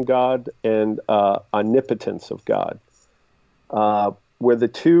omniscience of God and omnipotence of God, where the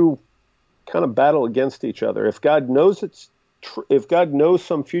two kind of battle against each other. If God knows if God knows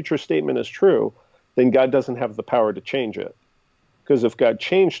some future statement is true, then God doesn't have the power to change it. Because if God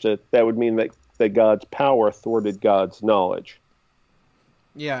changed it, that would mean that God's power thwarted God's knowledge.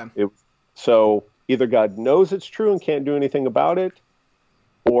 Yeah. So either God knows it's true and can't do anything about it,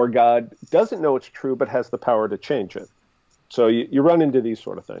 or God doesn't know it's true but has the power to change it. So you run into these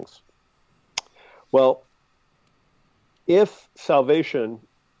sort of things. Well, if salvation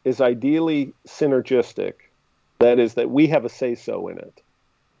is ideally synergistic, that is, that we have a say-so in it,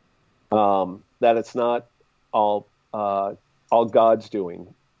 that it's not all God's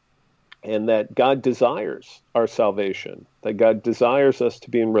doing, and that God desires our salvation, that God desires us to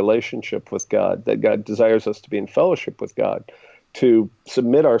be in relationship with God, that God desires us to be in fellowship with God, to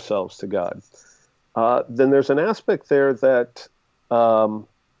submit ourselves to God, then there's an aspect there that God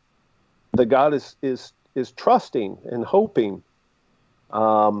is trusting and hoping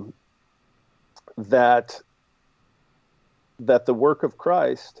that the work of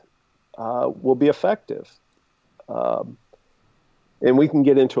Christ will be effective. And we can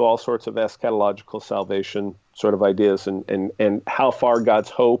get into all sorts of eschatological salvation sort of ideas and how far God's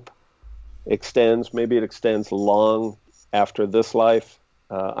hope extends. Maybe it extends long after this life.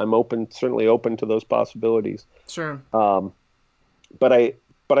 I'm certainly open to those possibilities. Sure. But I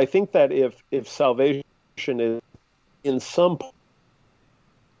think that if salvation is in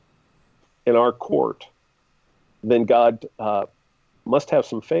our court, then God must have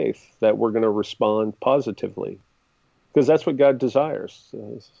some faith that we're going to respond positively. Because that's what God desires.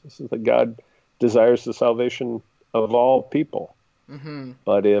 This is that God desires the salvation of all people. Mm-hmm.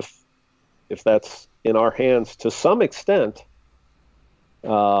 But if that's in our hands to some extent,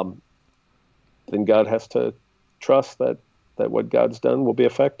 then God has to trust that what God's done will be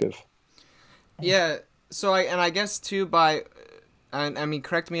effective. Yeah. So I guess too I mean,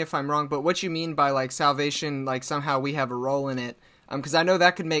 correct me if I'm wrong, but what you mean by like salvation, like somehow we have a role in it. Because I know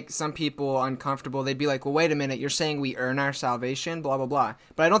that could make some people uncomfortable. They'd be like, well, wait a minute, you're saying we earn our salvation, blah, blah, blah.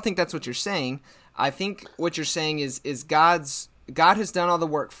 But I don't think that's what you're saying. I think what you're saying is God has done all the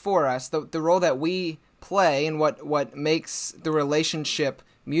work for us. The role that we play and what makes the relationship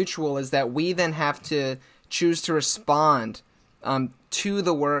mutual is that we then have to choose to respond to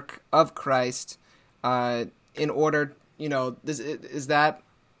the work of Christ in order, is that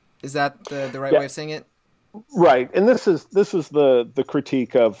the right way of saying it? Right, and this is the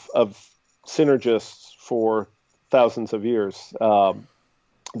critique of synergists for thousands of years,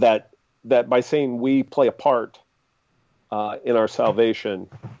 that by saying we play a part in our salvation,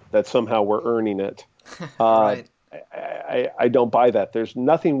 that somehow we're earning it. Right. I don't buy that. There's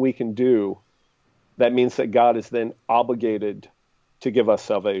nothing we can do that means that God is then obligated to give us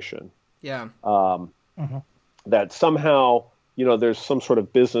salvation. Yeah. That somehow, there's some sort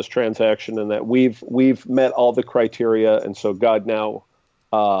of business transaction and that we've met all the criteria, and so God now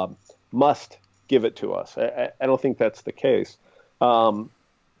must give it to us. I don't think that's the case.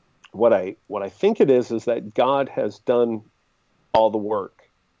 What I think it is that God has done all the work.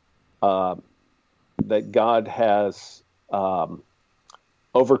 That God has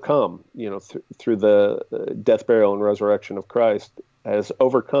overcome, through the death, burial, and resurrection of Christ, has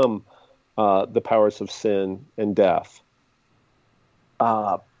overcome the powers of sin and death.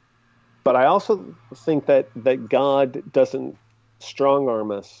 But I also think that God doesn't strong-arm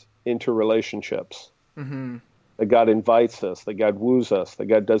us into relationships. Mm-hmm. That God invites us, that God woos us, that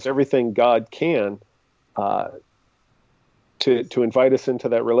God does everything God can to invite us into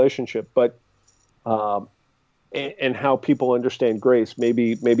that relationship. But and how people understand grace.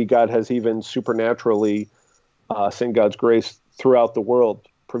 Maybe God has even supernaturally sent God's grace throughout the world,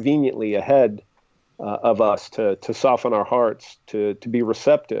 prevenient ahead of us to soften our hearts, to be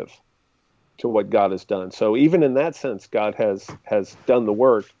receptive to what God has done. So even in that sense, God has done the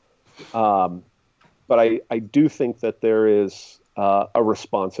work. But I do think that there is a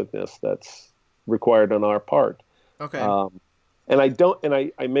responsiveness that's required on our part. Okay. And I do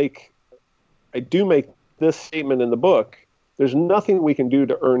make this statement in the book. There's nothing we can do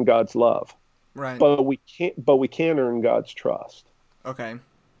to earn God's love. Right. But we can earn God's trust. Okay.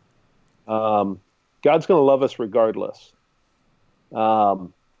 God's going to love us regardless. But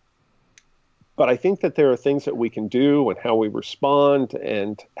I think that there are things that we can do and how we respond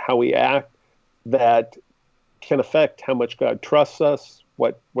and how we act that can affect how much God trusts us,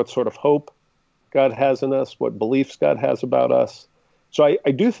 what sort of hope God has in us, what beliefs God has about us. So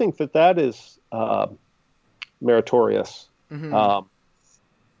I do think that is meritorious, Mm-hmm.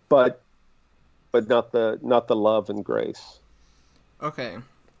 but not the love and grace. Okay. And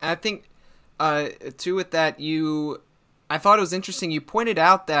I think, too, with that, I thought it was interesting. You pointed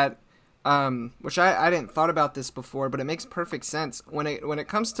out that, which I didn't thought about this before, but it makes perfect sense. When it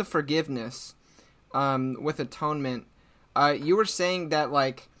comes to forgiveness, with atonement, you were saying that,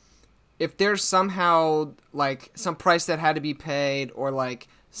 like, if there's somehow, like, some price that had to be paid or, like,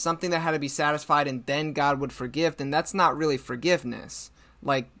 something that had to be satisfied and then God would forgive, then that's not really forgiveness.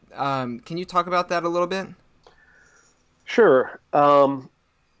 Like, can you talk about that a little bit? Sure.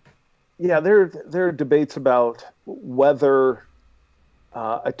 Yeah, there are debates about whether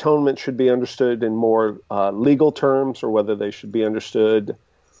atonement should be understood in more legal terms or whether they should be understood.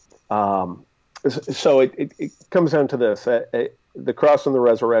 So it comes down to this: the cross and the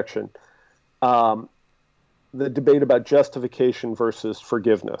resurrection. The debate about justification versus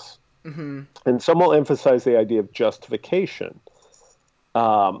forgiveness. Mm-hmm. And some will emphasize the idea of justification.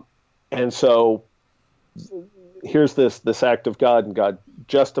 And so here's this act of God, and God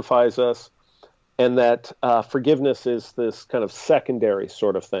justifies us, and that forgiveness is this kind of secondary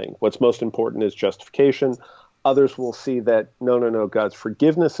sort of thing. What's most important is justification. Others will see that, no, God's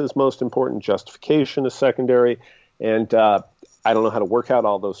forgiveness is most important, justification is secondary, and I don't know how to work out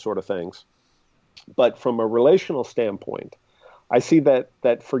all those sort of things. But from a relational standpoint, I see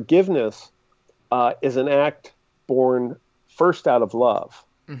that forgiveness is an act born first out of love,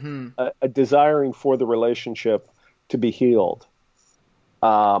 Mm-hmm. a desiring for the relationship to be healed.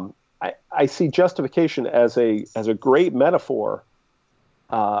 I see justification as a great metaphor,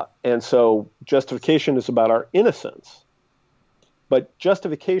 and so justification is about our innocence, but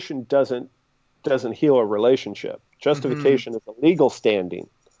justification doesn't heal a relationship. Justification is a legal standing.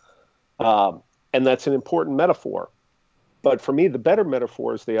 And that's an important metaphor. But for me, the better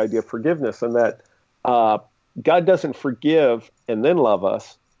metaphor is the idea of forgiveness, and that God doesn't forgive and then love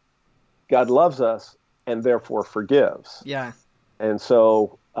us. God loves us and therefore forgives. Yeah. And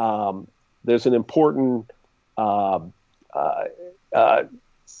so there's an important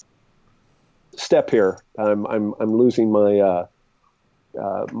step here. I'm losing my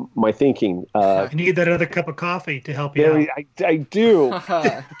my thinking. I need that other cup of coffee to help you out. I do.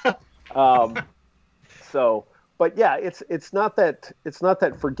 So, but yeah, it's not that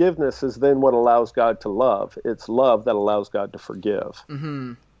forgiveness is then what allows God to love. It's love that allows God to forgive.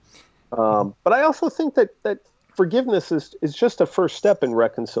 Mm-hmm. But I also think that forgiveness is just a first step in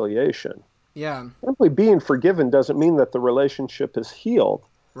reconciliation. Yeah. Simply being forgiven doesn't mean that the relationship is healed.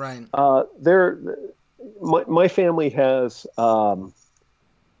 Right. My family has a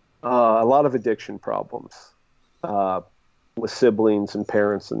lot of addiction problems with siblings and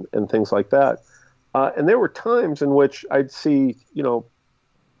parents and things like that. And there were times in which I'd see,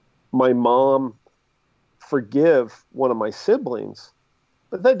 my mom forgive one of my siblings,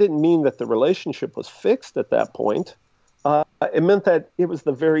 but that didn't mean that the relationship was fixed at that point. It meant that it was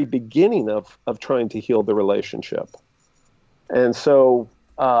the very beginning of trying to heal the relationship. And so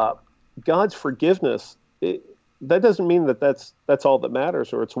God's forgiveness, that doesn't mean that that's all that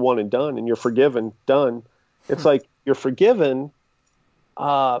matters, or it's one and done and you're forgiven, done. It's like you're forgiven.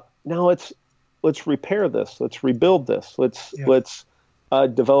 Now let's repair this. Let's rebuild this. Let's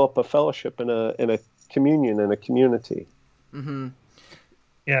develop a fellowship in a communion in a community. Mm-hmm.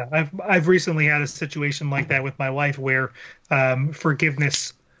 Yeah, I've recently had a situation like that with my wife where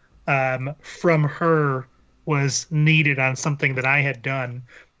forgiveness from her was needed on something that I had done,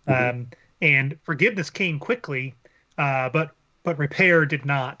 and forgiveness came quickly, but repair did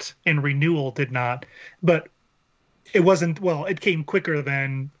not, and renewal did not. But it wasn't, well, it came quicker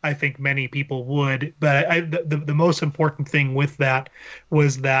than I think many people would. But the most important thing with that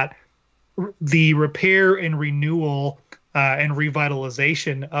was that the repair and renewal and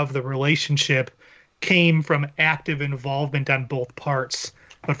revitalization of the relationship came from active involvement on both parts.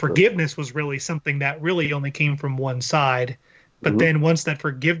 But forgiveness was really something that really only came from one side. But then once that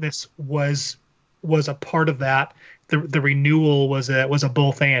forgiveness was a part of that, the renewal was a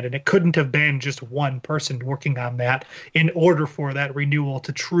both and it couldn't have been just one person working on that in order for that renewal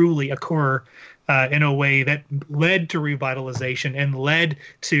to truly occur in a way that led to revitalization and led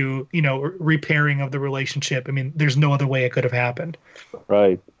to repairing of the relationship. I mean, there's no other way it could have happened.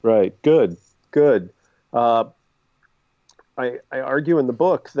 Right. Good. I argue in the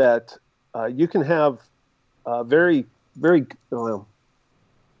book that you can have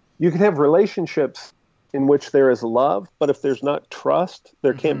you can have relationships in which there is love, but if there's not trust,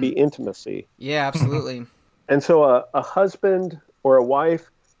 there can't be intimacy. Yeah, absolutely. And so a husband or a wife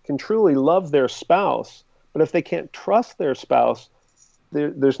can truly love their spouse, but if they can't trust their spouse,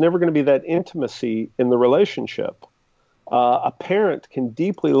 there's never going to be that intimacy in the relationship. A parent can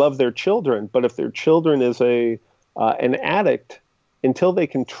deeply love their children, but if their children is an addict, until they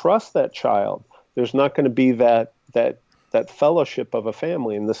can trust that child, there's not going to be that fellowship of a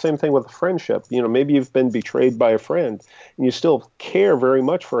family. And the same thing with a friendship. Maybe you've been betrayed by a friend and you still care very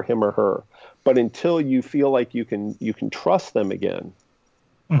much for him or her, but until you feel like you can trust them again,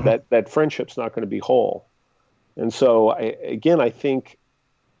 that friendship's not going to be whole. And so I think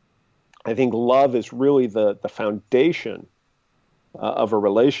love is really the foundation of a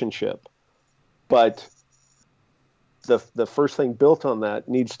relationship, but the first thing built on that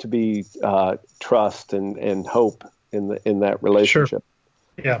needs to be trust and hope in that relationship.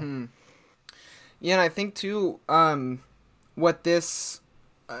 Sure. Yeah. Yeah, and I think too, what this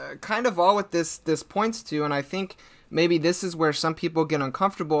what this points to, and I think maybe this is where some people get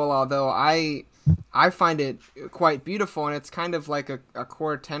uncomfortable, although I find it quite beautiful, and it's kind of like a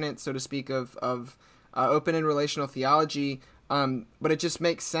core tenet, so to speak, of open and relational theology. But it just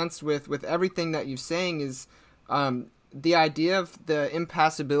makes sense with everything that you're saying is the idea of the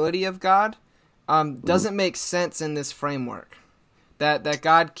impassibility of God doesn't make sense in this framework. That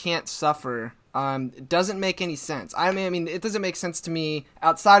God can't suffer doesn't make any sense. I mean, it doesn't make sense to me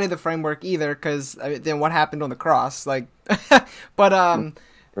outside of the framework either, because then what happened on the cross? Like, but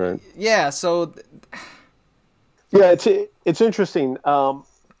right. Yeah. So, yeah, it's interesting.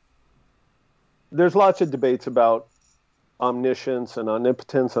 There's lots of debates about omniscience and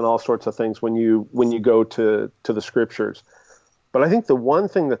omnipotence and all sorts of things when you go to the scriptures. But I think the one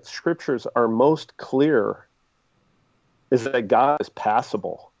thing that scriptures are most clear is that God is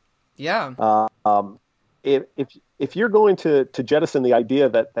passible. Yeah. If you're going to jettison the idea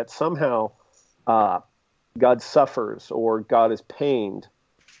that somehow God suffers or God is pained,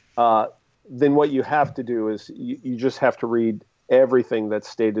 then what you have to do is you just have to read everything that's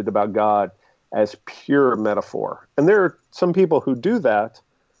stated about God as pure metaphor. And there are some people who do that.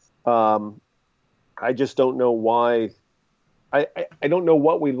 I just don't know why. I don't know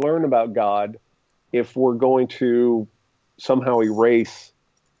what we learn about God if we're going to somehow erase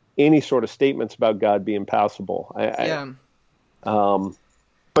any sort of statements about God being passible.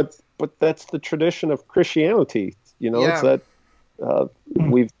 But that's the tradition of Christianity. It's that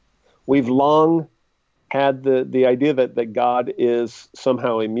we've long had the idea that God is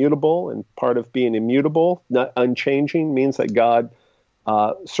somehow immutable, and part of being immutable, not unchanging, means that God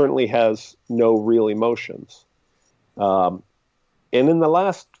certainly has no real emotions. And in the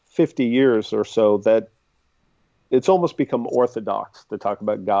last 50 years or so, that it's almost become orthodox to talk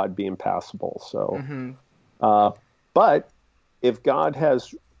about God being passible. So, but if God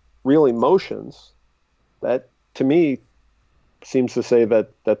has real emotions, that to me seems to say that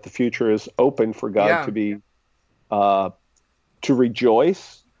the future is open for God to be to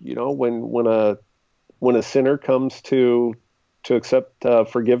rejoice. When a sinner comes to accept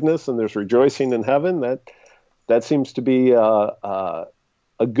forgiveness, and there's rejoicing in heaven, that seems to be a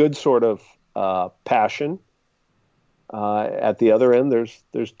good sort of passion. At the other end,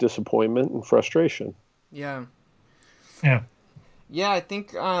 there's disappointment and frustration. Yeah. Yeah. Yeah, I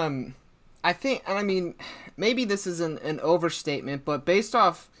think, and I mean, maybe this is an overstatement, but based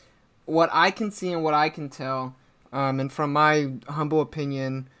off what I can see and what I can tell, and from my humble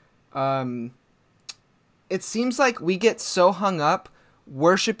opinion, it seems like we get so hung up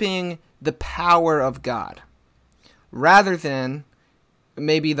worshiping the power of God rather than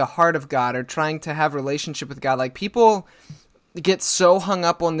maybe the heart of God, or trying to have relationship with God. Like, people get so hung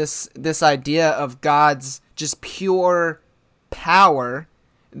up on this idea of God's just pure power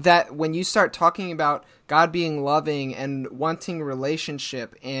that when you start talking about God being loving and wanting a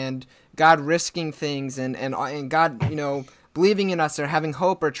relationship, and God risking things, and God, believing in us or having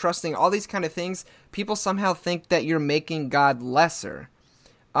hope or trusting, all these kind of things, people somehow think that you're making God lesser.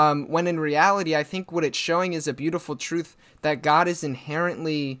 When in reality, I think what it's showing is a beautiful truth that God is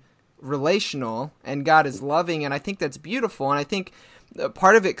inherently relational and God is loving, and I think that's beautiful. And I think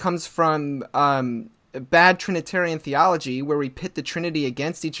part of it comes from bad Trinitarian theology, where we pit the Trinity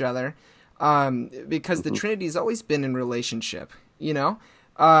against each other, because the Trinity has always been in relationship,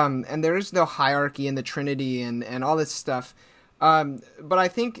 and there is no hierarchy in the Trinity and all this stuff. But I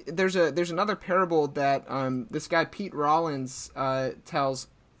think there's another parable that this guy Pete Rollins tells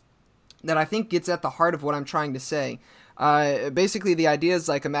that I think gets at the heart of what I'm trying to say. Basically, the idea is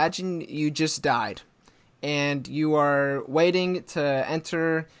like, imagine you just died, and you are waiting to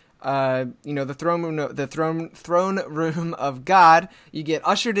enter, the throne room of God. You get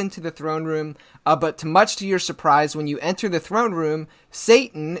ushered into the throne room, but much to your surprise, when you enter the throne room,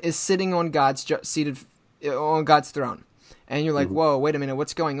 Satan is sitting on seated on God's throne, and you're like, "Whoa, wait a minute,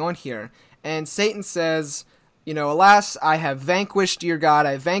 what's going on here?" And Satan says, "Alas, I have vanquished your God.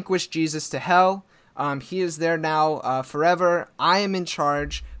 I have vanquished Jesus to hell. He is there now forever. I am in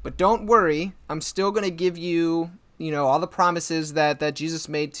charge, but don't worry. I'm still going to give you, all the promises that Jesus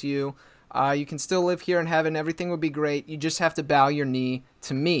made to you. You can still live here in heaven. Everything will be great. You just have to bow your knee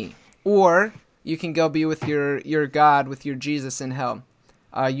to me. Or you can go be with your God, with your Jesus in hell.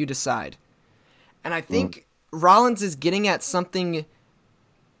 You decide." And I think Rollins is getting at something.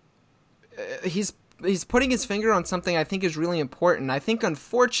 He's putting his finger on something I think is really important. I think,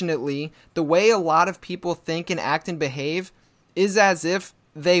 unfortunately, the way a lot of people think and act and behave is as if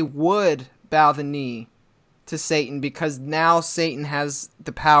they would bow the knee to Satan, because now Satan has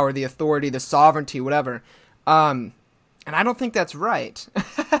the power, the authority, the sovereignty, whatever. And I don't think that's right.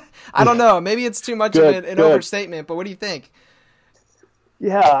 I don't know. Maybe it's too much of an overstatement, but what do you think?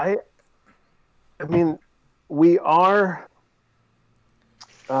 Yeah, I mean, we are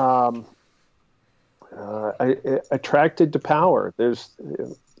attracted to power. There's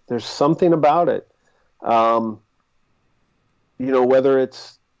something about it. Whether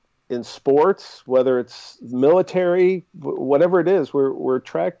it's in sports, whether it's military, whatever it is, we're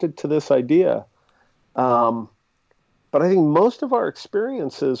attracted to this idea. But I think most of our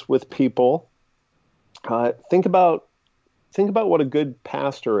experiences with people, think about what a good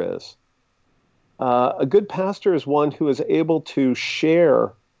pastor is. A good pastor is one who is able to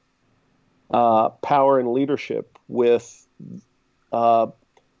share power and leadership with the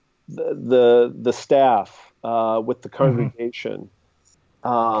staff, with the congregation,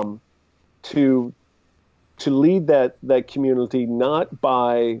 to lead that community not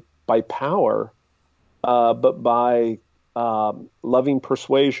by power, but by loving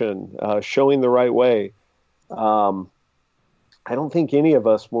persuasion, showing the right way. I don't think any of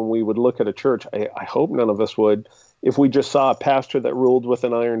us, when we would look at a church, I hope none of us would, if we just saw a pastor that ruled with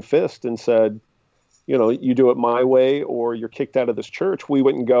an iron fist and said, you do it my way or you're kicked out of this church, we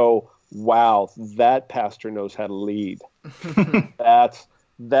wouldn't go, wow, that pastor knows how to lead. That's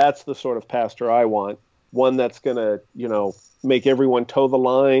the sort of pastor I want. One that's going to, make everyone toe the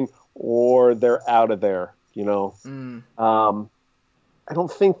line or they're out of there, I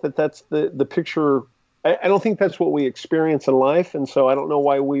don't think that's the picture. I don't think that's what we experience in life. And so I don't know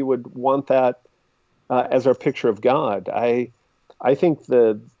why we would want that as our picture of God. I think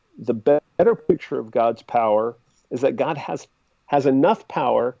the better picture of God's power is that God has enough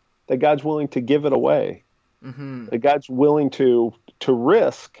power that God's willing to give it away. That God's willing to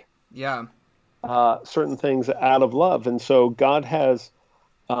risk certain things out of love. And so God has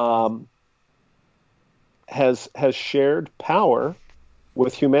shared power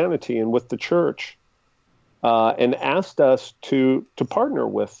with humanity and with the church, and asked us to partner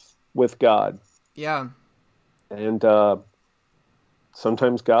with God. Yeah. And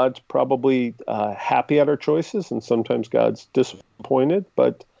sometimes God's probably happy at our choices, and sometimes God's disappointed.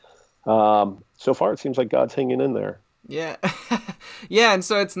 But so far, it seems like God's hanging in there. Yeah. Yeah, and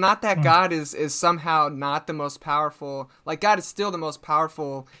so it's not that God is somehow not the most powerful. Like, God is still the most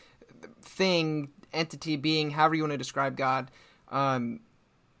powerful thing, entity, being, however you want to describe God,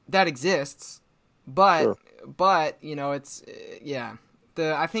 that exists. But, Sure. but it's,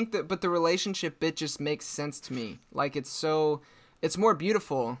 I think but the relationship bit just makes sense to me. Like, it's more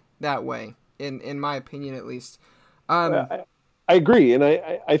beautiful that way, in my opinion, at least. I agree. And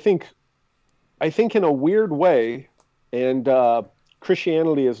I think in a weird way, and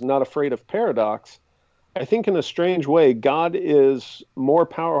Christianity is not afraid of paradox, I think in a strange way, God is more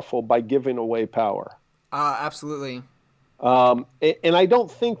powerful by giving away power. Absolutely. And I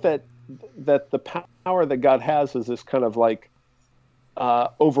don't think that the power that God has is this kind of like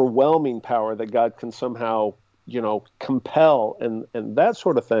overwhelming power that God can somehow, compel and that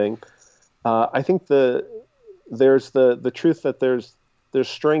sort of thing. I think there's the truth that there's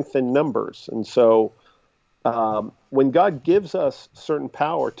strength in numbers. And so when God gives us certain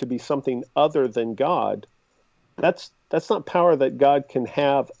power to be something other than God, that's not power that God can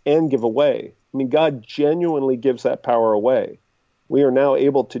have and give away. I mean, God genuinely gives that power away. We are now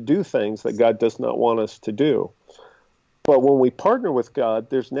able to do things that God does not want us to do. But when we partner with God,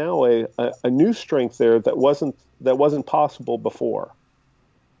 there's now a new strength there that wasn't possible before.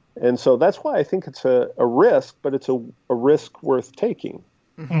 And so that's why I think it's a risk, but it's a risk worth taking.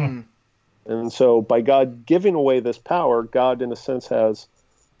 Mm-hmm. And so by God giving away this power, God, in a sense, has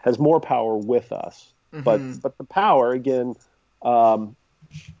more power with us. Mm-hmm. But the power, again,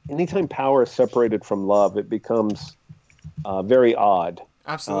 anytime power is separated from love, it becomes very odd.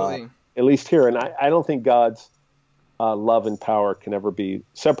 Absolutely. At least here. And I don't think God's love and power can ever be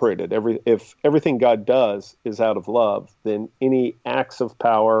separated. If everything God does is out of love, then any acts of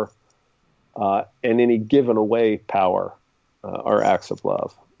power and any given away power are acts of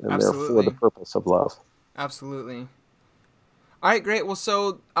love. And Absolutely. they're for the purpose of love. Absolutely. All right, great. Well,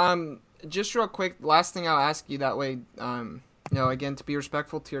 so just real quick, last thing I'll ask you that way, again, to be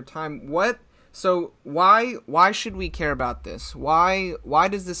respectful to your time. Why should we care about this? Why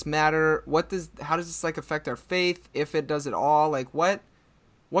does this matter? How does this affect our faith, if it does at all?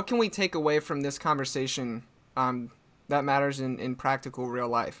 What can we take away from this conversation that matters in practical real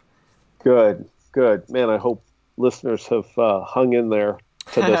life? Good. Man, I hope listeners have hung in there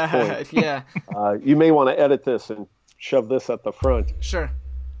to this point. Yeah. You may want to edit this and shove this at the front. Sure.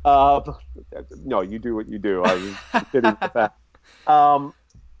 No, you do what you do. I was kidding with that.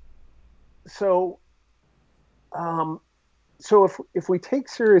 So if we take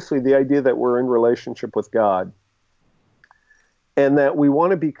seriously the idea that we're in relationship with God and that we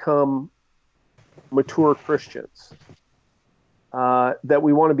want to become mature Christians, that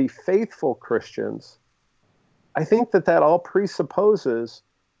we want to be faithful Christians, I think that all presupposes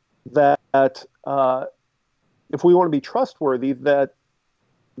that if we want to be trustworthy, that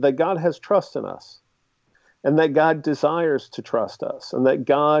God has trust in us, and that God desires to trust us, and that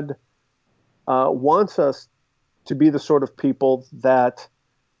God wants us to be the sort of people that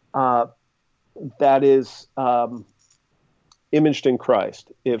is imaged in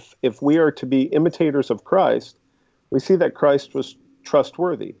Christ. If we are to be imitators of Christ, we see that Christ was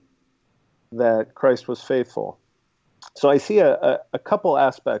trustworthy, that Christ was faithful. So I see a couple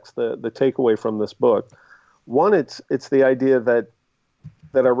aspects, the takeaway from this book. One, it's the idea that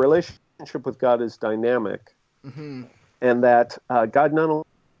our relationship with God is dynamic, mm-hmm. and that God not only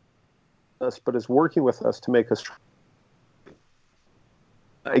us, but is working with us to make us.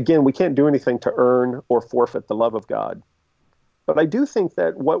 Again, we can't do anything to earn or forfeit the love of God, but I do think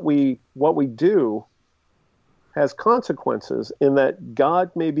that what we do has consequences, in that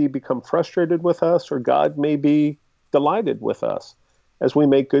God may become frustrated with us, or God may be delighted with us as we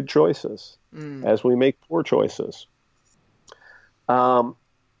make good choices, as we make poor choices.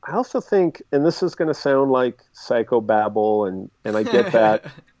 I also think, and this is going to sound like psychobabble, and I get that,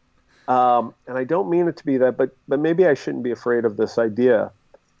 and I don't mean it to be that, but maybe I shouldn't be afraid of this idea.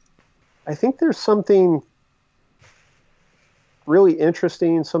 I think there's something really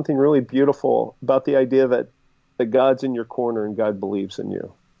interesting, something really beautiful about the idea that God's in your corner and God believes in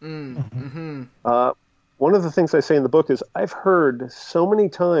you. Mm-hmm. One of the things I say in the book is I've heard so many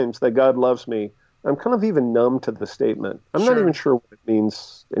times that God loves me, I'm kind of even numb to the statement. I'm not even sure what it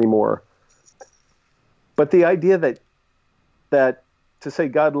means anymore. But the idea that to say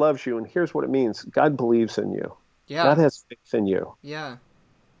God loves you, and here's what it means: God believes in you. Yeah. God has faith in you. Yeah.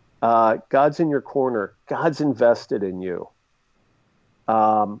 God's in your corner. God's invested in you.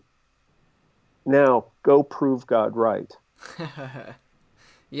 Now go prove God right.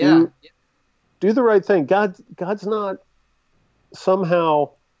 Yeah. Do the right thing. God's not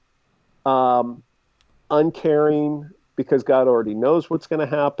somehow uncaring because God already knows what's going to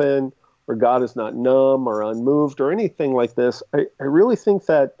happen, or God is not numb or unmoved or anything like this. I really think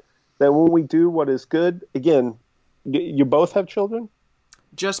that when we do what is good, again, you both have children?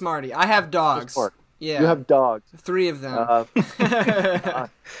 Just Marty. I have dogs. Yeah. You have dogs. 3 of them.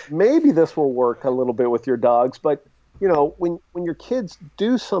 Maybe this will work a little bit with your dogs, but when your kids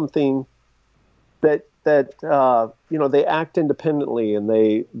do something that they act independently and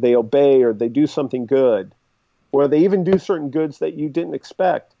they obey, or they do something good, or they even do certain goods that you didn't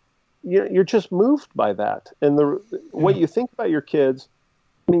expect, you're just moved by that. And what you think about your kids,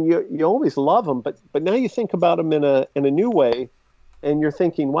 I mean, you always love them, but now you think about them in a new way, and you're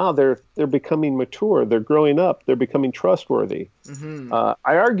thinking, wow, they're becoming mature, they're growing up, they're becoming trustworthy. Mm-hmm.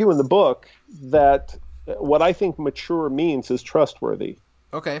 I argue in the book that what I think mature means is trustworthy.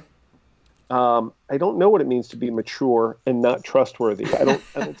 Okay. I don't know what it means to be mature and not trustworthy. I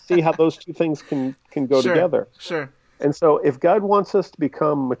don't see how those two things can go together. Sure. And so if God wants us to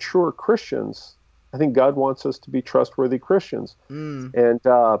become mature Christians, I think God wants us to be trustworthy Christians. And,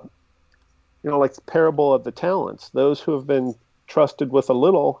 like the parable of the talents, those who have been trusted with a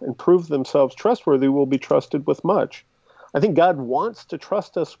little and prove themselves trustworthy will be trusted with much. I think God wants to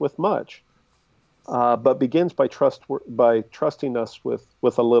trust us with much, but begins by trusting us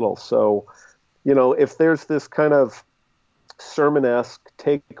with a little. So, if there's this kind of sermon-esque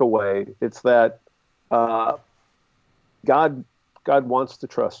takeaway, it's that God wants to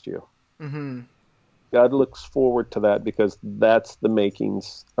trust you. Mm-hmm. God looks forward to that because that's the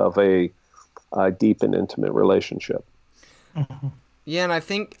makings of a deep and intimate relationship. Mm-hmm. Yeah, and I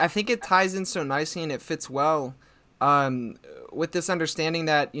think it ties in so nicely and it fits well with this understanding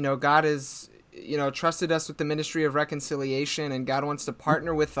that God has trusted us with the ministry of reconciliation, and God wants to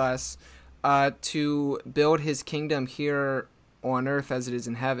partner with us to build His kingdom here on earth as it is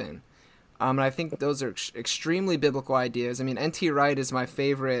in heaven. And I think those are extremely biblical ideas. I mean, N.T. Wright is my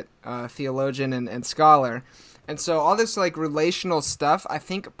favorite theologian and scholar. And so all this relational stuff, I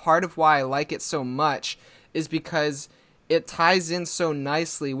think part of why I like it so much is because it ties in so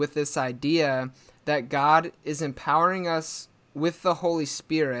nicely with this idea that God is empowering us with the Holy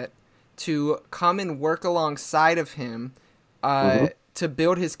Spirit to come and work alongside of Him to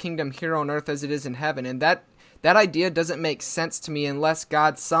build His kingdom here on earth as it is in heaven. And that idea doesn't make sense to me unless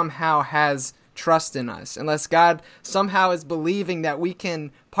God somehow has trust in us, unless God somehow is believing that we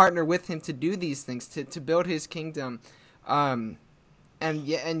can partner with Him to do these things, to build His kingdom. And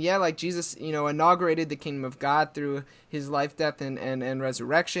like Jesus, inaugurated the kingdom of God through His life, death, and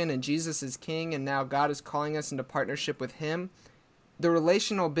resurrection, and Jesus is King, and now God is calling us into partnership with Him. The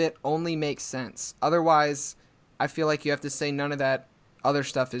relational bit only makes sense. Otherwise, I feel like you have to say none of that other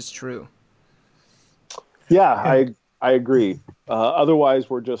stuff is true. Yeah, I agree. Otherwise,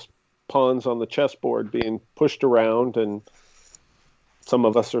 we're just pawns on the chessboard being pushed around, and some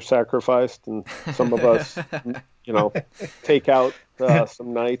of us are sacrificed, and some of us, take out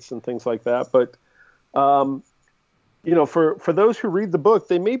some knights and things like that. But, for those who read the book,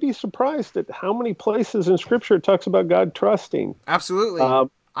 they may be surprised at how many places in Scripture it talks about God trusting. Absolutely.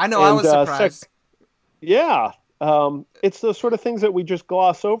 I know, I was surprised. It's those sort of things that we just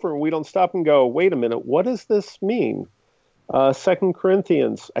gloss over and we don't stop and go, wait a minute, what does this mean? 2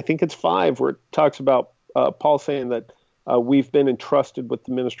 Corinthians, I think it's 5, where it talks about Paul saying that we've been entrusted with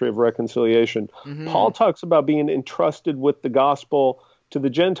the ministry of reconciliation. Mm-hmm. Paul talks about being entrusted with the gospel to the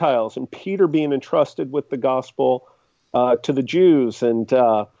Gentiles, and Peter being entrusted with the gospel to the Jews. And,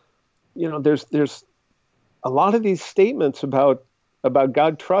 there's a lot of these statements about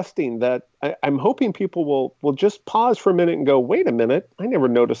God trusting that I'm hoping people will just pause for a minute and go, wait a minute, I never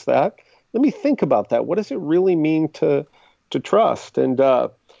noticed that. Let me think about that. What does it really mean to trust? And I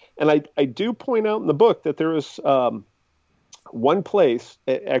do point out in the book that there is one place,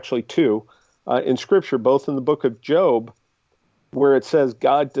 actually two, in Scripture, both in the book of Job, where it says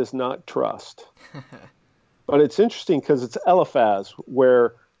God does not trust. But it's interesting because it's Eliphaz,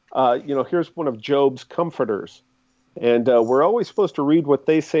 where, here's one of Job's comforters. And we're always supposed to read what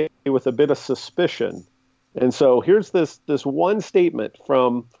they say with a bit of suspicion. And so here's this one statement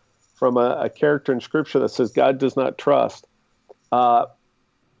from a character in Scripture that says God does not trust. And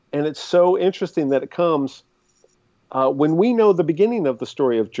it's so interesting that it comes when we know the beginning of the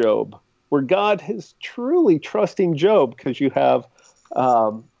story of Job, where God is truly trusting Job, because you have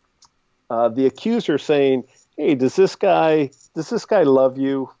the accuser saying, hey, does this guy love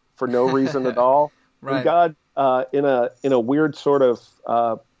you for no reason at all? Right. And God, in a weird sort of,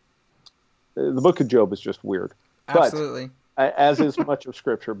 the book of Job is just weird. Absolutely. But, as is much of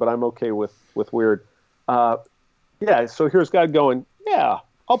Scripture, but I'm okay with weird. So here's God going, yeah,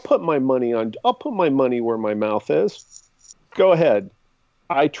 I'll put my money where my mouth is. Go ahead.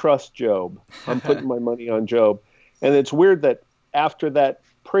 I trust Job. I'm putting my money on Job. And it's weird that after that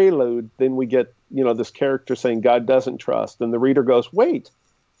prelude, then we get, this character saying God doesn't trust. And the reader goes, wait,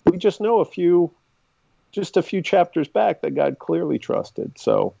 we just know a few chapters back that God clearly trusted.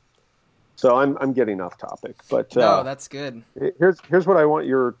 So I'm getting off topic, but no, that's good. Here's what I want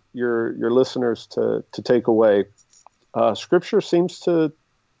your listeners to take away. Scripture seems to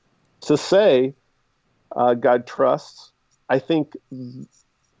say God trusts. I think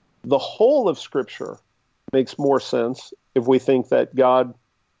the whole of Scripture makes more sense if we think that God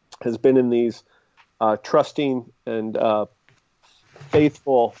has been in these trusting and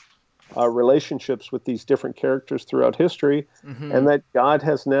faithful relationships with these different characters throughout history, mm-hmm. and that God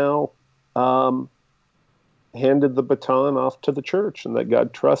has now handed the baton off to the church, and that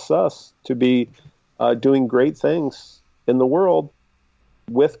God trusts us to be doing great things in the world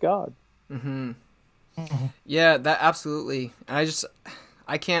with God. Mm-hmm. Mm-hmm. Yeah, that absolutely.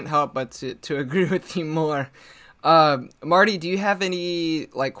 I can't help but to agree with you more. Marty, do you have any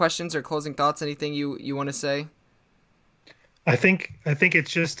questions or closing thoughts? Anything you want to say? I think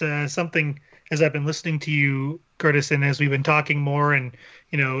it's just something, as I've been listening to you, Curtis, and as we've been talking more, and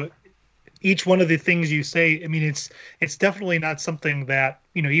each one of the things you say, I mean, it's definitely not something that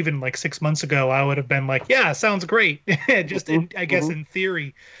even 6 months ago I would have been like, yeah, sounds great, just I guess in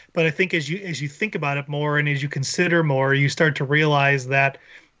theory. But I think as you think about it more and as you consider more, you start to realize that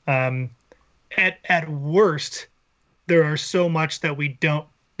at worst there are so much that we don't.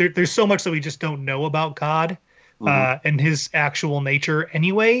 There's so much that we just don't know about God. And his actual nature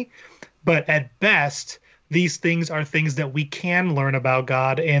anyway. But at best, these things are things that we can learn about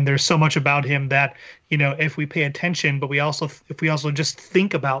God, and there's so much about him that, if we pay attention, but if we also just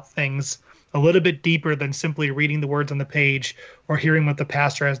think about things a little bit deeper than simply reading the words on the page or hearing what the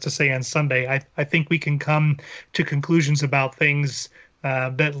pastor has to say on Sunday, I think we can come to conclusions about things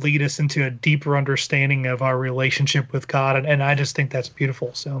that lead us into a deeper understanding of our relationship with God, and I just think that's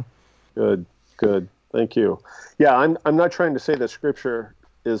beautiful. So good. Thank you. Yeah, I'm not trying to say that Scripture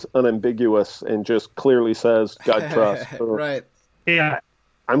is unambiguous and just clearly says God trusts. Right. Yeah.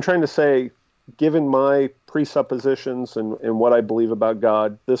 I'm trying to say, given my presuppositions and what I believe about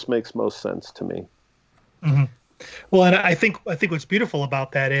God, this makes most sense to me. Mm-hmm. Well, and I think what's beautiful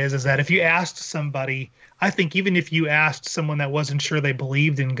about that is that if you asked somebody, I think even if you asked someone that wasn't sure they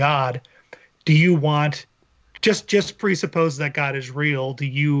believed in God, do you want just presuppose that God is real? Do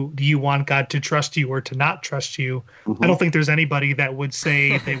you want God to trust you or to not trust you? I don't think there's anybody that would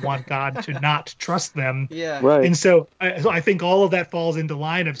say they want God to not trust them. Yeah. Right. And so I think all of that falls into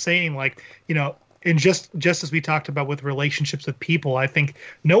line of saying, and just as we talked about with relationships with people, I think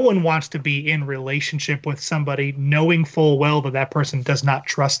no one wants to be in relationship with somebody knowing full well that person does not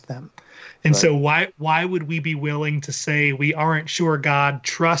trust them. And so why would we be willing to say we aren't sure God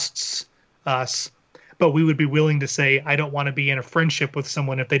trusts us, but we would be willing to say, I don't want to be in a friendship with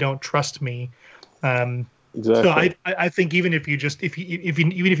someone if they don't trust me. Exactly. So I think even if you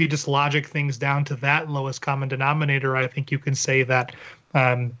just logic things down to that lowest common denominator, I think you can say that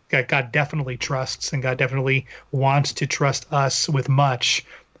God definitely trusts, and God definitely wants to trust us with much,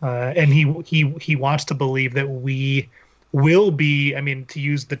 and he wants to believe that we will be, to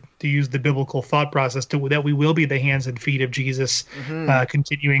use the biblical thought process, that we will be the hands and feet of Jesus,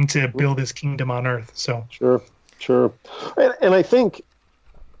 continuing to build his kingdom on earth. So sure. And I think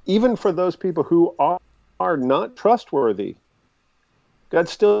even for those people who are not trustworthy, God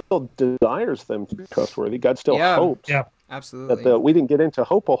still desires them to be trustworthy. God still hopes. Yeah, absolutely. That we didn't get into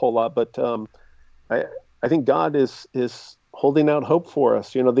hope a whole lot, but I think God is holding out hope for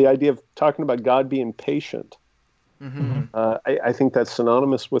us. The idea of talking about God being patient. I think that's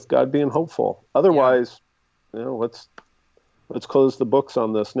synonymous with God being hopeful. Otherwise, let's close the books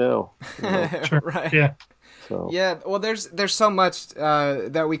on this now. Sure. Right. Yeah. So. Yeah. Well, there's so much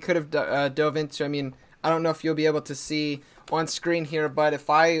that we could have dove into. I don't know if you'll be able to see on screen here, but if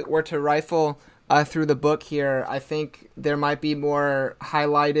I were to rifle through the book here, I think there might be more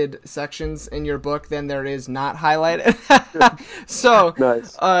highlighted sections in your book than there is not highlighted. So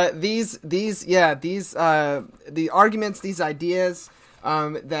nice. The arguments, these ideas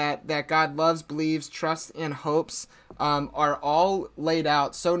that God loves, believes, trusts, and hopes are all laid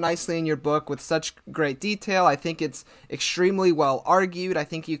out so nicely in your book with such great detail. I think it's extremely well argued. I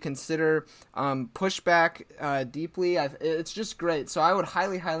think you consider pushback deeply. It's just great. So I would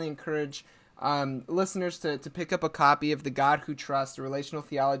highly, highly encourage listeners to pick up a copy of The God Who Trusts, a Relational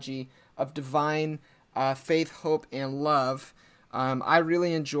Theology of Divine Faith, Hope, and Love. I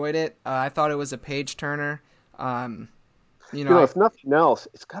really enjoyed it. I thought it was a page turner. If nothing else,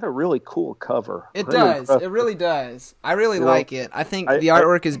 it's got a really cool cover. It does. It really does. I really like it. I think the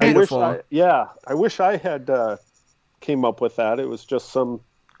artwork is beautiful. I wish I had came up with that. It was just some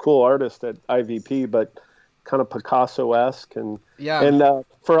cool artist at IVP, but kind of Picasso-esque. And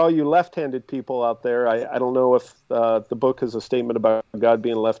for all you left-handed people out there, I don't know if the book is a statement about God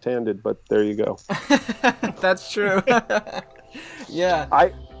being left-handed, but there you go. That's true. Yeah.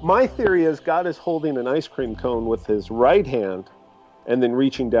 My theory is God is holding an ice cream cone with his right hand and then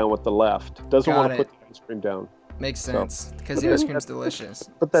reaching down with the left. Doesn't want to put the ice cream down. Makes sense, because the ice cream's delicious.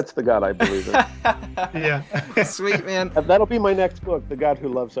 But that's the God I believe in. Yeah. Sweet, man. That'll be my next book, The God Who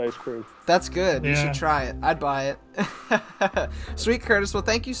Loves Ice Cream. That's good. Yeah. You should try it. I'd buy it. Sweet, Curtis. Well,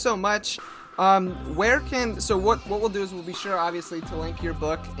 thank you so much. What we'll do is we'll be sure, obviously, to link your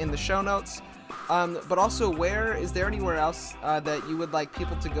book in the show notes. But also, is there anywhere else that you would like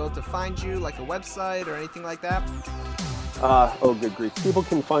people to go to find you, like a website or anything like that? Oh, good grief. People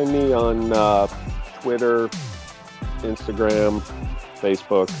can find me on Twitter, Instagram,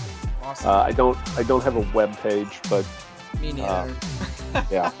 Facebook. Awesome. I don't have a web page, but Me neither.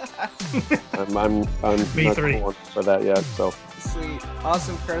 yeah, I'm Me not three. cool for that yet. So Sweet.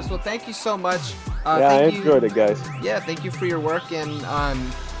 Awesome, Curtis. Well, thank you so much. yeah, I thank enjoyed it, guys. Yeah, thank you for your work, and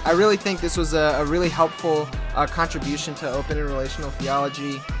I really think this was a really helpful contribution to open and relational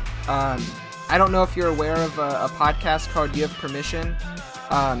theology. I don't know if you're aware of a podcast called You Have Permission,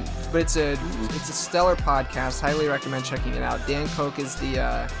 but it's a stellar podcast. Highly recommend checking it out. Dan Koch is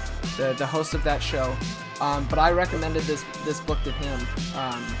the host of that show, but I recommended this book to him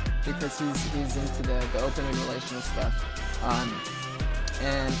because he's into the open and relational stuff.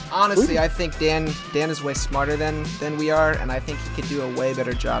 And honestly, I think Dan is way smarter than we are, and I think he could do a way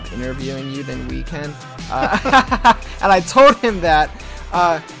better job interviewing you than we can. And I told him that.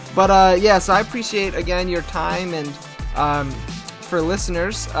 Yeah, so I appreciate, again, your time. And for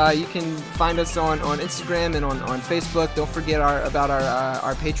listeners, you can find us on Instagram and on Facebook. Don't forget about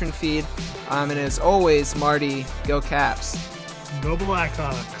our patron feed. And as always, Marty, go Caps. Go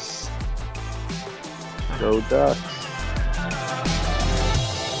Blackhawks. Go Ducks.